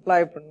நம்ம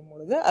எம்ப்ளாய்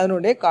பண்ணும்பொழுது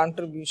அதனுடைய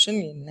கான்ட்ரிபியூஷன்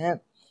என்ன,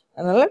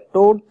 அதனால்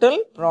total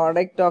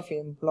product of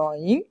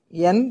employing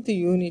nth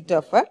unit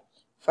of a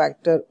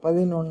factor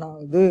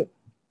 11வது.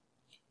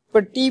 இப்போ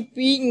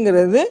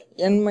TPங்கிறது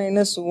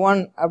N-1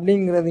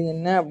 அப்படிங்கிறது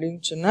என்ன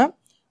அப்படின்னு சொன்னால்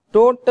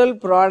total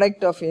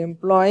product of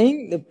employing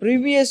the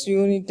previous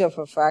unit of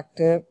a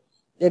factor,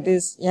 that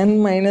is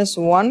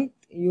N-1th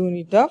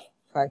unit of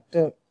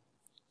factor.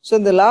 So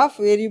the law of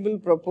variable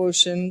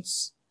proportions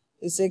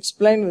is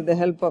explained with the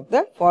help of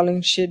the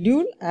following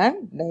schedule and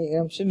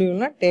diagram. Schedule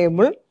na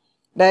table,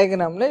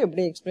 diagram la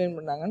எப்படி explain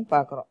பண்ணாங்கன்னு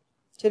பார்க்குறோம்.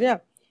 சரியா?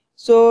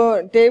 So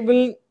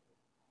table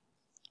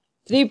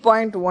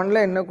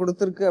 3.1ல என்ன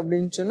கொடுத்துருக்கு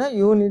அப்படின்னு சொன்னால்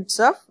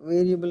units of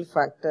variable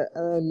factor,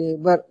 அதாவது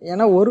labour.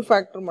 ஏன்னா ஒரு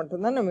ஃபேக்டர்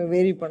மட்டும்தான் நம்ம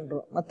வேரி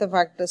பண்ணுறோம், மற்ற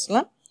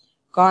ஃபேக்டர்ஸ்லாம்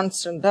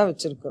கான்ஸ்டண்ட்டாக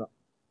வச்சுருக்கிறோம்.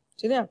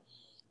 சரியா?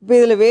 இப்போ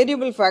இதில்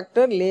வேரியபிள்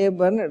ஃபேக்டர்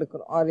லேபர்னு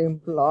எடுக்கிறோம், R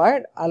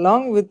employed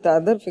along with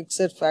other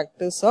fixed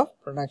factors of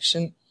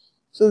production.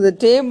 So the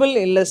table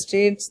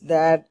illustrates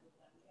that,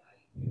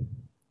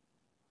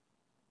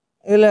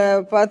 இதில்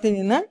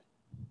பார்த்தீங்கன்னா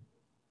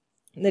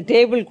இந்த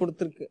டேபிள்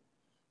கொடுத்துருக்கு.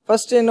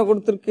 ஃபஸ்ட்டு என்ன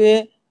கொடுத்துருக்கு,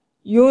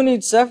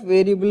 யூனிட்ஸ் ஆஃப்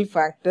வேரியபிள்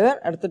ஃபேக்டர்,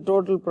 அடுத்து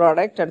டோட்டல்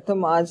ப்ராடக்ட், அடுத்து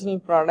மார்ஜினல்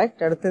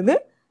ப்ராடக்ட், அடுத்தது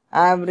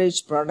ஆவரேஜ்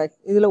ப்ராடக்ட்.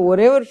 இதில்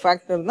ஒரே ஒரு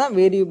ஃபேக்டர் தான்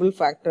வேரியபிள்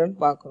ஃபேக்டர்னு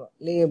பார்க்குறோம்,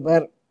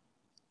 லேபர்.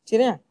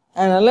 சரியா?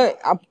 அதனால்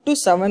அப் டு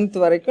 7th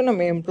வரைக்கும்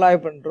நம்ம எம்ப்ளாய்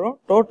பண்ணுறோம்.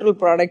 டோட்டல்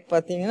ப்ராடக்ட்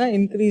பார்த்தீங்கன்னா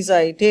இன்க்ரீஸ்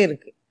ஆகிட்டே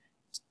இருக்குது.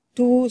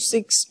 2,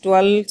 6,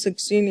 12,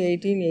 16,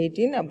 18,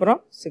 18, அப்புறம்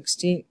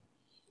 16.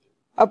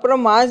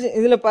 அப்புறம்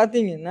இதில்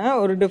பார்த்தீங்கன்னா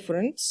ஒரு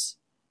டிஃப்ரென்ஸ்,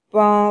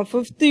 இப்போ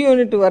 5th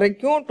யூனிட்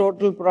வரைக்கும்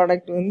டோட்டல்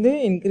ப்ராடக்ட் வந்து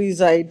இன்க்ரீஸ்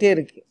ஆகிட்டே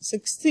இருக்குது.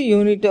 6th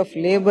unit of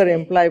labour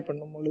employee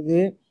பண்ணும் பொழுது,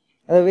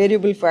 அதை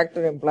வேரியபிள்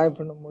ஃபேக்டர் எம்ப்ளாய்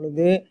பண்ணும்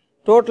பொழுது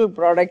total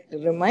product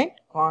remain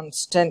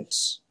constant.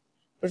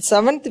 But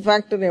 7th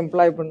factor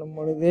employee பண்ணும்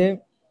பொழுது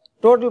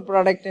டோட்டல்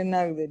ப்ராடக்ட் என்ன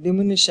ஆகுது,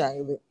 டிமினிஷ்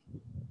ஆகுது.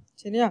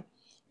 சரியா?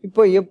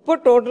 இப்போ எப்போ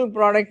டோட்டல்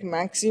ப்ராடக்ட்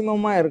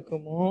மேக்ஸிமமாக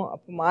இருக்குமோ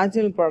அப்போ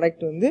மார்ஜினல்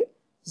ப்ராடக்ட் வந்து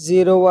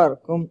 0வாக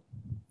இருக்கும்.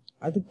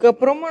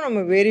 அதுக்கப்புறமா நம்ம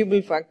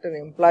வேரியபிள் ஃபேக்டர்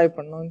எம்ப்ளாய்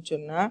பண்ணோன்னு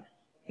சொன்னால்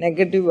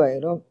நெகட்டிவ்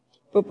ஆயிரும்.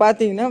 இப்போ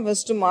பார்த்தீங்கன்னா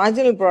ஃபஸ்ட்டு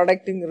மார்ஜினல்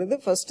ப்ராடக்ட்டுங்கிறது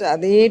ஃபஸ்ட்டு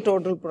அதே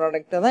டோட்டல்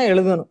ப்ராடக்டை தான்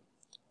எழுதணும்,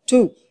 2.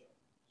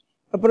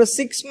 அப்புறம்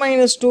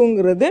 6 -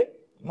 2ங்கிறது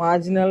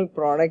marginal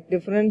product,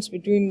 difference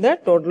between the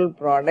total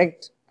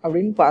product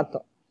அப்படின்னு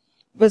பார்த்தோம்.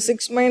 இப்போ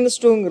 6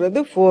 -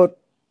 2ங்கிறது 4.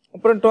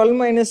 அப்புறம்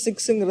 12 -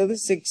 6ங்கிறது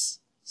 6,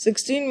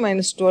 16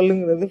 -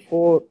 12ங்கிறது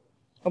 4,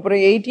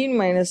 அப்புறம் 18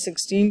 -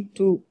 16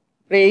 2,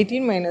 அப்புறம்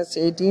 18 -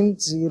 18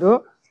 0,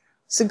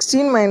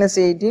 16 -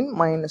 18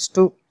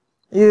 -2.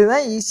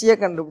 இதுதான் ஈஸியாக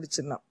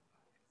கண்டுபிடிச்சிடலாம்.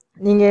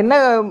 நீங்கள் என்ன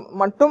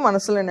மட்டும்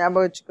மனசில்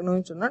ஞாபகம்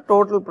வச்சுக்கணும்னு சொன்னால்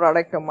டோட்டல்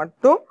ப்ராடக்டை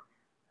மட்டும்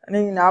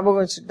நீங்கள்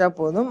ஞாபகம் வச்சுட்டா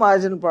போதும்,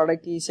 மார்ஜினல்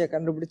ப்ராடக்ட் ஈஸியாக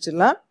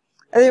கண்டுபிடிச்சிடலாம்.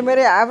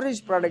 அதேமாதிரி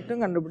ஆவரேஜ்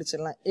ப்ராடக்ட்டும்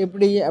கண்டுபிடிச்சிடலாம்.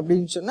 எப்படி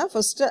அப்படின்னு சொன்னால்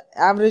ஃபஸ்ட்டு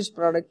ஆவரேஜ்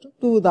ப்ராடக்ட்டும்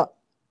 2 தான்.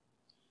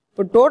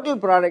 இப்போ டோட்டல்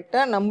ப்ராடக்டை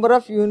நம்பர்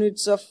ஆஃப்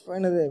யூனிட்ஸ் ஆஃப்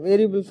என்னது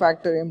வேரியபிள்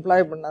ஃபேக்டர்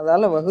எம்ப்ளாய்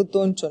பண்ணதால்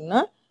வகுத்தோன்னு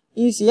சொன்னால்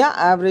ஈஸியாக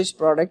ஆவரேஜ்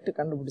ப்ராடக்ட்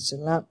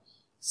கண்டுபிடிச்சிடலாம்.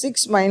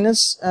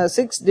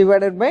 6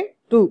 டிவைடட் பை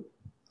 2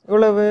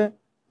 எவ்வளவு,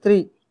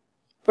 3.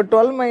 இப்போ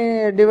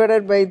 12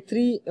 டிவைடட் பை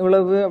 3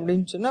 எவ்வளவு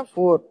அப்படின்னு சொன்னால்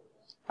 4.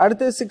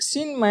 அடுத்து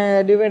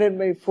 16 டிவைடட்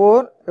பை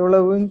 4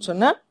 எவ்வளவுன்னு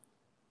சொன்னால்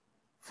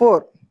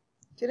 4.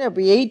 சரி,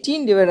 அப்போ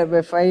 18 டிவைடட்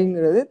பை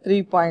 5ங்கிறது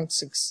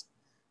 3.6.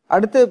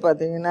 அடுத்தது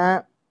பார்த்தீங்கன்னா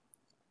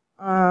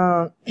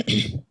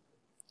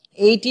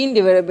 18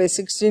 டிவைடட் பை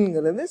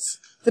 16ங்கிறது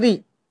 3.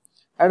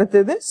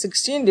 அடுத்தது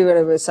 16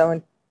 டிவைடட் பை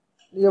 7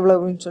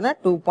 எவ்வளவுன்னு சொன்னால்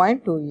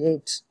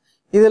 2.28.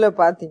 இதில்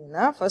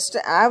பார்த்தீங்கன்னா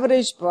ஃபஸ்ட்டு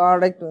ஆவரேஜ்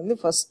ப்ராடக்ட் வந்து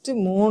ஃபஸ்ட்டு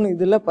 3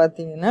 இதில்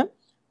பார்த்தீங்கன்னா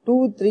 2,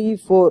 3,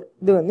 4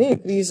 இது வந்து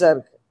இன்க்ரீஸாக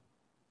இருக்குது.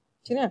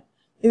 சரியா?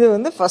 இது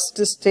வந்து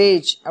ஃபர்ஸ்ட்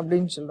ஸ்டேஜ்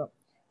அப்படின்னு சொல்கிறோம்.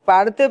 இப்போ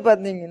அடுத்து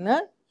பார்த்தீங்கன்னா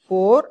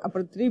 4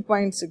 அப்புறம்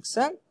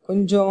 3.6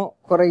 கொஞ்சம்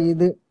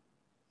குறையுது.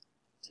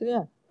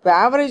 சரியா? இப்போ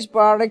ஆவரேஜ்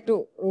ப்ராடக்ட்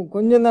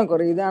கொஞ்சம் தான்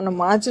குறையுது, ஆனால்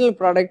மார்ஜினல்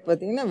ப்ராடக்ட்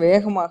பார்த்தீங்கன்னா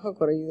வேகமாக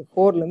குறையுது,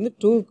 4லேருந்து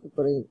 2க்கு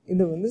குறையுது.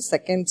 இது வந்து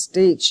செகண்ட்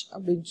ஸ்டேஜ்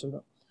அப்படின்னு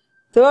சொல்கிறோம்.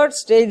 தேர்ட்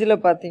ஸ்டேஜில்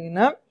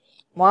பார்த்தீங்கன்னா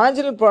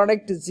மார்ஜினல்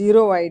ப்ராடக்ட்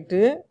 0 ஆகிட்டு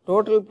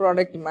டோட்டல்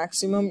ப்ராடக்ட்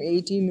மேக்ஸிமம்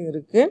 18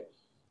 இருக்குது.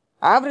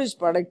 ஆவரேஜ்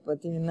ப்ராடக்ட்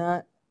பார்த்தீங்கன்னா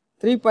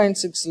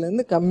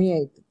 3.6லேருந்து கம்மி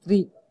ஆகிடுது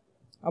 3.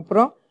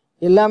 அப்புறம்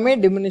எல்லாமே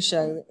டிமினிஷ்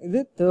ஆகுது. இது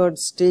தேர்ட்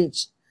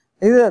ஸ்டேஜ்.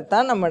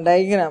 இதைத்தான் நம்ம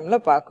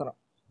டயக்ராமில் பார்க்குறோம்.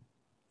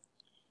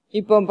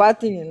 இப்போ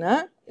பார்த்தீங்கன்னா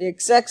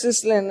எக்ஸ்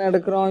ஆக்சிஸில் என்ன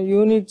எடுக்கிறோம்?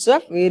 யூனிட்ஸ்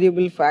ஆஃப்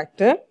வேரியபிள்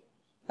ஃபேக்டர்,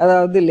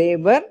 அதாவது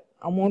labour,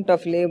 amount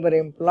of labour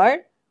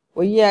employed.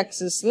 Y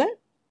ஆக்சிஸில்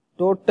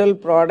total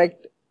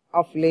product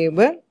of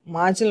labour,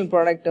 marginal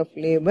product of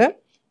labour,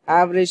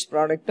 average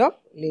product of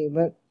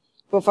labour.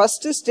 இப்போ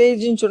ஃபஸ்ட்டு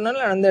ஸ்டேஜ்னு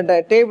சொன்னாலும் அந்த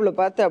டேபிளை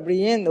பார்த்து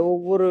அப்படியே இந்த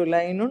ஒவ்வொரு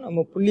லைனும்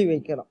நம்ம புள்ளி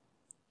வைக்கிறோம்.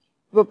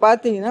 இப்போ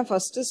பார்த்தீங்கன்னா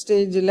ஃபஸ்ட்டு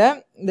ஸ்டேஜில்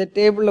இந்த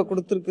டேபிளில்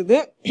கொடுத்துருக்குது.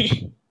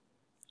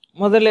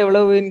 முதல்ல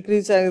எவ்வளவு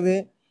இன்க்ரீஸ் ஆகுது?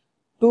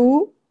 2,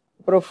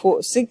 அப்புறம் 4,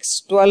 6,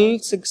 12,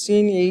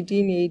 16,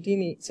 18,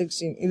 18,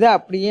 16. இதை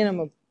அப்படியே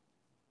நம்ம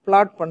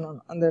பிளாட்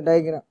பண்ணணும் அந்த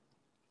டயக்ராம்.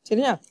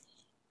 சரியா?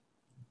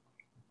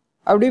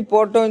 அப்படி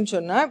போட்டோன்னு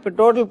சொன்னால் இப்போ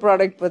டோட்டல்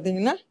ப்ராடக்ட்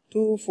பார்த்தீங்கன்னா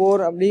 2,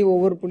 4 அப்படி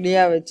ஒவ்வொரு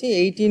புள்ளியாக வச்சு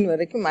 18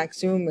 வரைக்கும்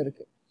மேக்ஸிமம்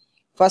இருக்குது.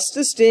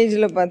 ஃபஸ்ட்டு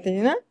ஸ்டேஜில்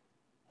பார்த்தீங்கன்னா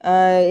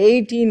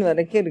 18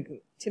 வரைக்கும்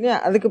இருக்குது. சரியா?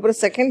 அதுக்கப்புறம்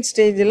செகண்ட்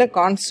ஸ்டேஜில்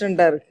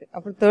கான்ஸ்டண்ட்டாக இருக்குது.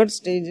 அப்புறம் தேர்ட்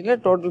ஸ்டேஜில்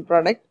டோட்டல்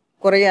ப்ராடக்ட்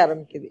குறைய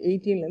ஆரம்பிக்குது,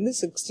 18லேருந்து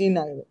 16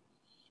 ஆகுது.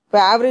 இப்போ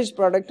ஆவரேஜ்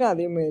ப்ராடக்ட்டும்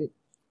அதேமாரி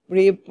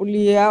இப்படி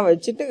புள்ளியாக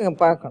வச்சுட்டு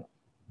பார்க்கணும்.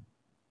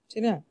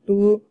 சரியா?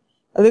 2,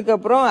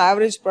 அதுக்கப்புறம்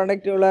ஆவரேஜ்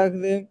ப்ராடக்ட் எவ்வளோ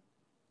ஆகுது?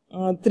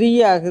 3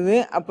 ஆகுது.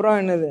 அப்புறம்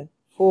என்னது?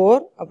 4,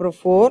 அப்புறம்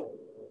 4,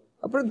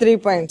 அப்புறம்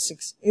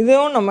 3.6.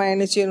 இதுவும் நம்ம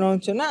என்ன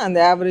செய்யணும்னு சொன்னால் அந்த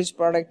ஆவரேஜ்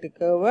ப்ராடக்ட்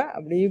கர்வை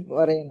அப்படி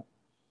வரையணும்.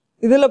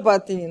 இதில்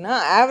பார்த்தீங்கன்னா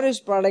ஆவரேஜ்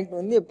ப்ராடக்ட்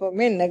வந்து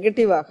எப்போவுமே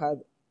நெகட்டிவ்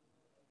ஆகாது.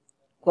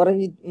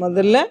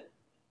 முதல்ல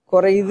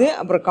குறையுது,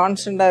 அப்புறம்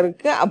கான்ஸ்டண்ட்டாக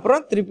இருக்குது,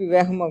 அப்புறம் திருப்பி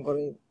வேகமாக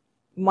குறையுது.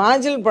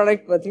 மார்ஜினல்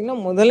ப்ராடக்ட் பார்த்திங்கன்னா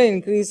முதல்ல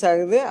இன்க்ரீஸ்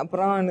ஆகுது,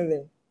 அப்புறம் என்னது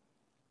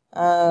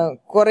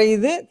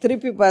குறையுது,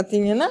 திருப்பி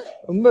பார்த்தீங்கன்னா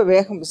ரொம்ப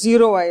வேகம்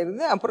 0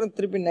 ஆயிடுது, அப்புறம்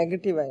திருப்பி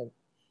நெகட்டிவ் ஆயிடுது.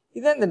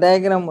 இதை இந்த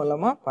டயக்ராம்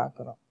மூலமாக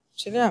பார்க்குறோம்.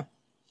 சரியா?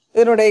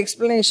 இதனோட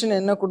எக்ஸ்பிளனேஷன்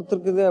என்ன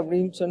கொடுத்துருக்குது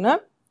அப்படின்னு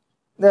சொன்னால்,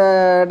 the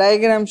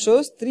diagram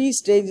shows 3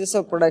 stages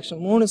of production.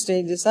 3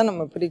 ஸ்டேஜஸாக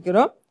நம்ம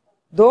பிரிக்கிறோம்.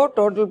 though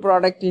total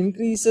product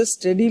increases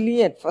steadily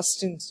at first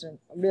instant,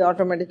 அப்படியே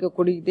ஆட்டோமேட்டிக்காக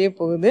கூடிக்கிட்டே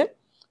போகுது,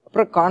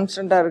 அப்புறம்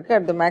கான்ஸ்டண்ட்டாக இருக்குது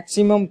at the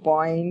maximum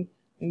point,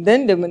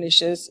 then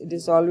diminishes. It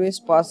is always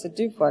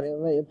positive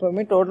forever.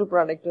 எப்போவுமே டோட்டல்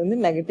ப்ராடக்ட் வந்து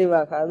நெகட்டிவ்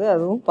ஆகாது,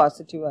 அதுவும்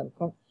பாசிட்டிவாக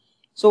இருக்கும்.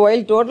 So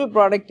while total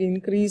product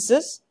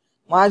increases,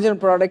 marginal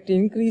product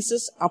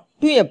increases up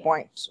to a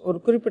point. ஒரு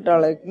குறிப்பிட்ட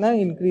அளவுக்கு தான்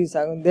இன்க்ரீஸ்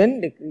ஆகும், then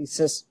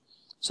decreases.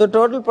 So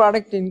total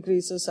product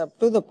increases up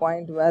to the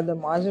point where the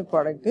marginal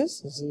product is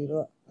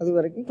 0. அது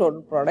வரைக்கும்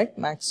total product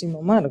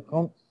maximum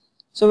இருக்கும்.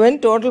 So when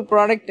total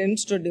product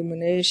tends to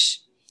diminish,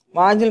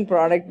 marginal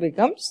product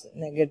becomes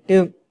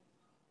negative.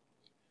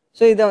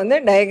 So இதை வந்து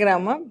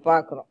டயக்ராமாக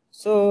பார்க்குறோம்.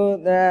 So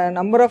the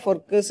number of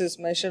workers is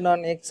measured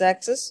on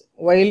x-axis,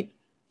 while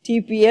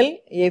TPL,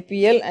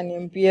 APL and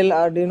MPL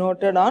are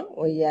denoted on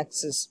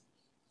y-axis.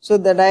 So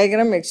the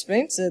diagram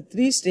explains the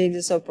 3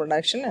 stages of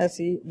production as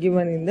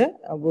given in the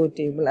above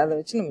table. அதை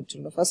வச்சு நம்ம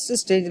சொல்லுவோம். First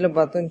ஸ்டேஜில்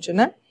பார்த்தோம்னு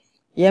சொன்னால்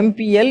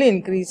MPL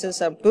increases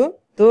up to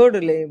third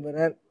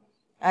laborer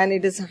and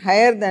it is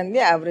higher than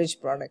the average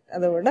product.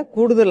 அதை விட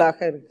கூடுதலாக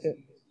இருக்குது.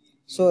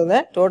 So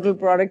the total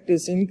product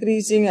is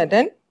increasing at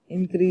an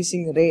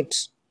increasing rate.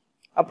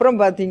 அப்புறம்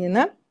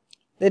பார்த்தீங்கன்னா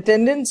the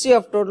tendency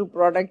of total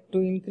product to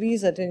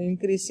increase at an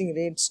increasing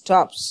rate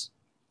stops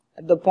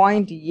at the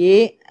point A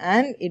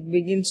and it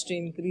begins to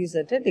increase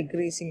at a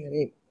decreasing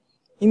rate.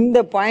 இந்த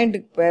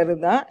பாயிண்ட்டுக்கு பேர்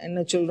தான்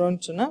என்ன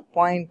சொல்கிறோன்னு சொன்னால்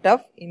point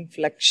of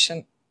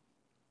inflection.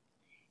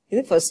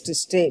 இது first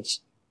stage.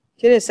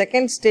 சரி,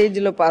 செகண்ட்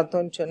ஸ்டேஜில்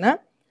பார்த்தோன்னு சொன்னால்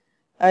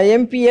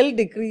MPL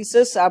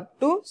decreases up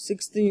to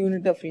 6th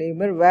unit of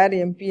labor where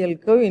MPL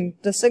curve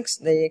intersects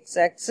the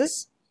x-axis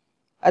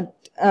at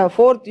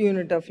 4th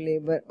unit of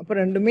labor. அப்போ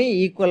ரெண்டுமே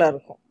ஈக்குவலாக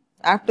இருக்கும்.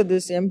 After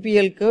this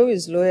MPL curve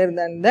is lower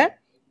than the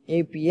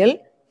APL.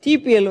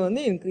 TPL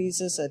வந்து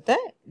increases at a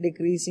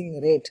decreasing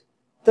rate.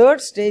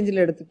 Third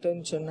ஸ்டேஜில்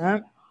எடுத்துக்கிட்டோன்னு சொன்னால்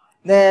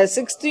the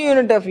 6th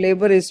unit of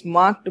labor is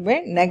marked by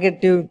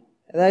negative.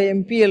 அதாவது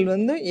MPL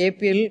வந்து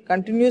APL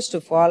continues to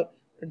fall,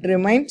 it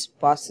remains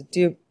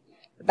positive.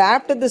 But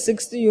after the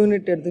 6th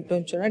unit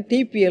எடுத்துக்கிட்டோன்னு சொன்னால்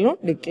TPLும்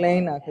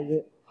decline ஆகுது.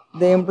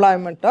 The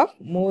employment of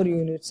more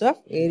units of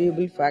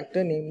variable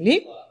factor, namely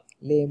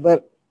labor.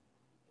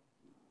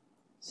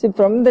 See,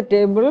 from the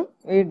table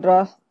we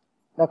draw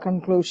the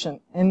conclusion.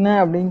 என்ன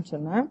அப்படின்னு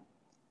சொன்னால்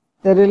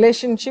the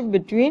relationship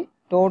between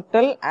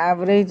total,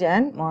 average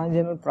and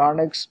marginal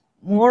products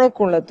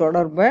மூலக்குள்ள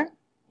தொடர்பை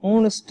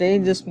 3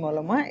 stages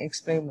மூலமாக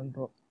explain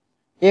பண்ணுறோம்.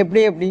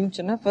 எப்படி அப்படின்னு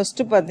சொன்னால்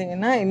ஃபஸ்ட்டு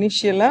பார்த்தீங்கன்னா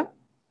இனிஷியலாக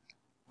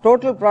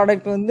டோட்டல்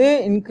ப்ராடக்ட் வந்து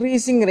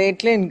இன்க்ரீஸிங்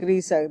ரேட்டில்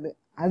இன்க்ரீஸ் ஆகுது.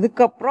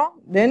 அதுக்கப்புறம்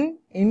தென்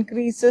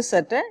increases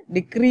at a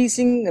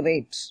decreasing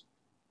rate.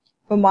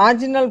 இப்போ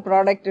marginal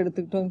product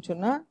எடுத்துக்கிட்டோம்னு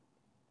சொன்னா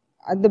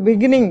at the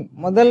beginning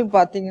முதல்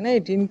பாத்தீங்கன்னா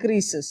it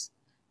increases,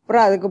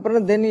 அப்புறம்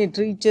அதுக்கப்புறம் then it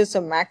reaches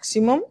a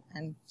maximum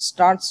and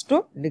starts to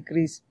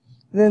decrease.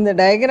 இது இந்த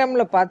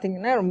டயக்ராம்ல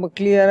பாத்தீங்கன்னா ரொம்ப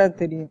கிளியரா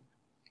தெரியும்.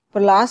 இப்போ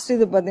லாஸ்ட்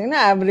இது பாத்தீங்கன்னா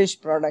ஆவரேஜ்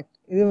ப்ராடக்ட்.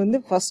 இது வந்து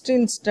ஃபர்ஸ்ட்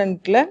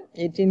இன்ஸ்டன்ட்ல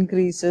it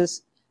increases,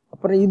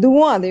 அப்புறம்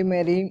இதுவும் அதே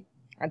மாதிரி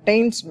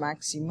attains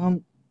maximum.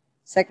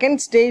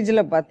 செகண்ட்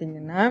ஸ்டேஜ்ல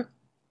பாத்தீங்கன்னா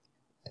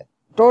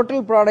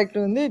டோட்டல் ப்ராடக்ட்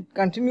வந்து it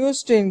continues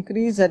to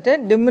increase at a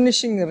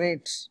diminishing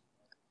rate.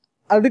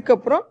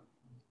 அதுக்கப்புறம்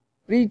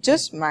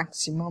reaches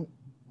maximum.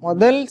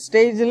 முதல்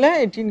ஸ்டேஜ்ல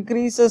it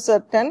increases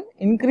at an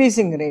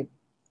increasing rate.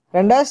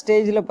 ரெண்டாவது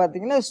ஸ்டேஜ்ல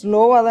பாத்தீங்கன்னா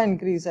ஸ்லோவா தான்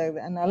இன்க்ரீஸ் ஆகுது,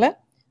 அதனால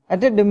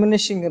at a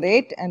diminishing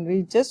rate and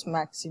reaches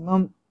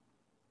maximum.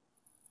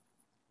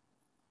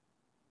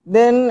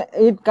 Then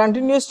it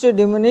continues to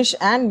diminish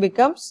and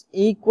becomes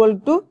equal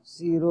to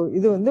 0.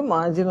 இது வந்து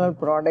marginal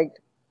product.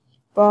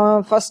 இப்போ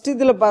ஃபர்ஸ்ட்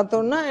இதில்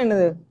பார்த்தோம்னா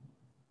என்னது,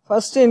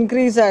 ஃபர்ஸ்ட்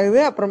இன்க்ரீஸ் ஆகுது,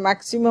 அப்புறம்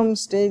மேக்ஸிமம்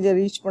ஸ்டேஜை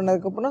ரீச்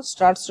பண்ணதுக்கப்புறம்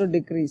ஸ்டார்ட்ஸ் டு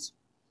டிக்ரீஸ்.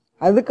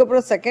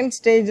 அதுக்கப்புறம் செகண்ட்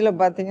ஸ்டேஜில்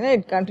பார்த்தீங்கன்னா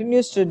it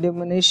continues to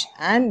diminish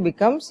and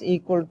becomes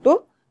equal to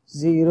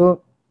 0.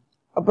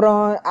 அப்புறம்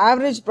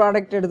ஆவரேஜ்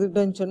ப்ராடக்ட்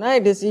எடுத்துக்கிட்டோன்னு சொன்னால்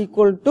it is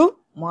equal to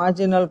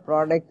marginal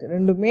product.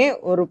 ரெண்டுமே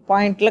ஒரு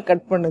பாயிண்டில்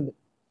கட் பண்ணுது.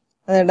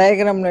 அந்த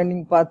டயக்ராமில்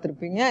நீங்கள்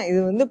பார்த்துருப்பீங்க.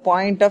 இது வந்து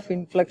பாயிண்ட் ஆஃப்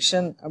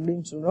இன்ஃப்ளெக்ஷன்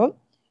அப்படின்னு சொல்கிறோம்.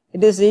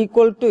 It is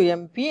equal to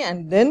MP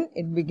and then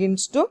it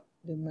begins to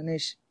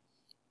diminish.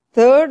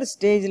 Third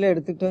ஸ்டேஜில்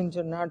எடுத்துக்கிட்டோன்னு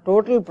சொன்னால்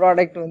டோட்டல்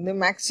ப்ராடக்ட் வந்து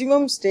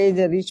மேக்ஸிமம்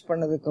ஸ்டேஜை ரீச்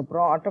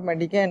பண்ணதுக்கப்புறம்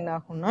ஆட்டோமேட்டிக்காக என்ன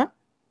ஆகும்னா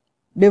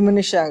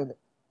டிமினிஷ் ஆகுது.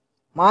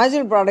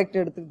 மார்ஜினல் ப்ராடக்ட்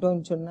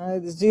எடுத்துக்கிட்டோன்னு சொன்னால்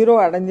இது 0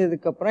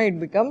 அடைஞ்சதுக்கப்புறம் இட்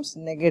பிகம்ஸ்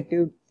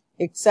நெகட்டிவ்,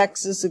 எக்ஸ்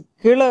ஆக்சிஸுக்கு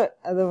கீழே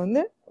அது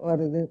வந்து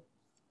வருது.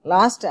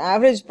 லாஸ்ட்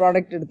ஆவரேஜ்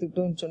ப்ராடக்ட்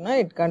எடுத்துக்கிட்டோன்னு சொன்னால்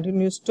it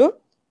continues to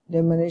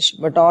diminish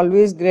but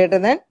always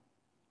greater than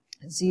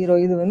 0.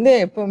 இது வந்து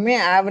எப்பவுமே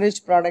average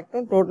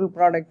ப்ராடக்ட்டும் total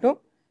ப்ராடக்ட்டும்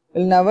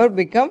will never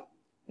become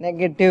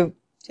negative.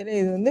 சரி,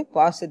 இது வந்து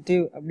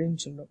பாசிட்டிவ் அப்படின்னு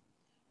சொல்றோம்.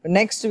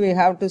 Next we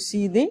have to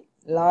see the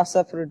loss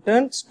of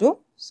returns to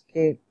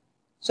scale.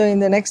 So in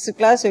the next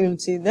class we will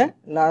see the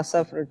loss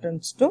of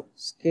returns to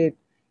scale.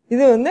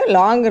 இது வந்து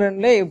long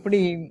ரன்ல எப்படி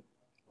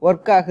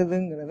work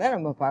ஆகுதுங்கிறத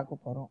நம்ம பார்க்க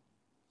போறோம்.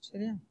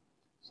 சரியா?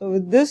 So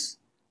with this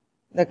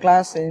the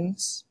class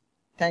ends.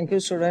 Thank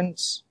you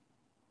students.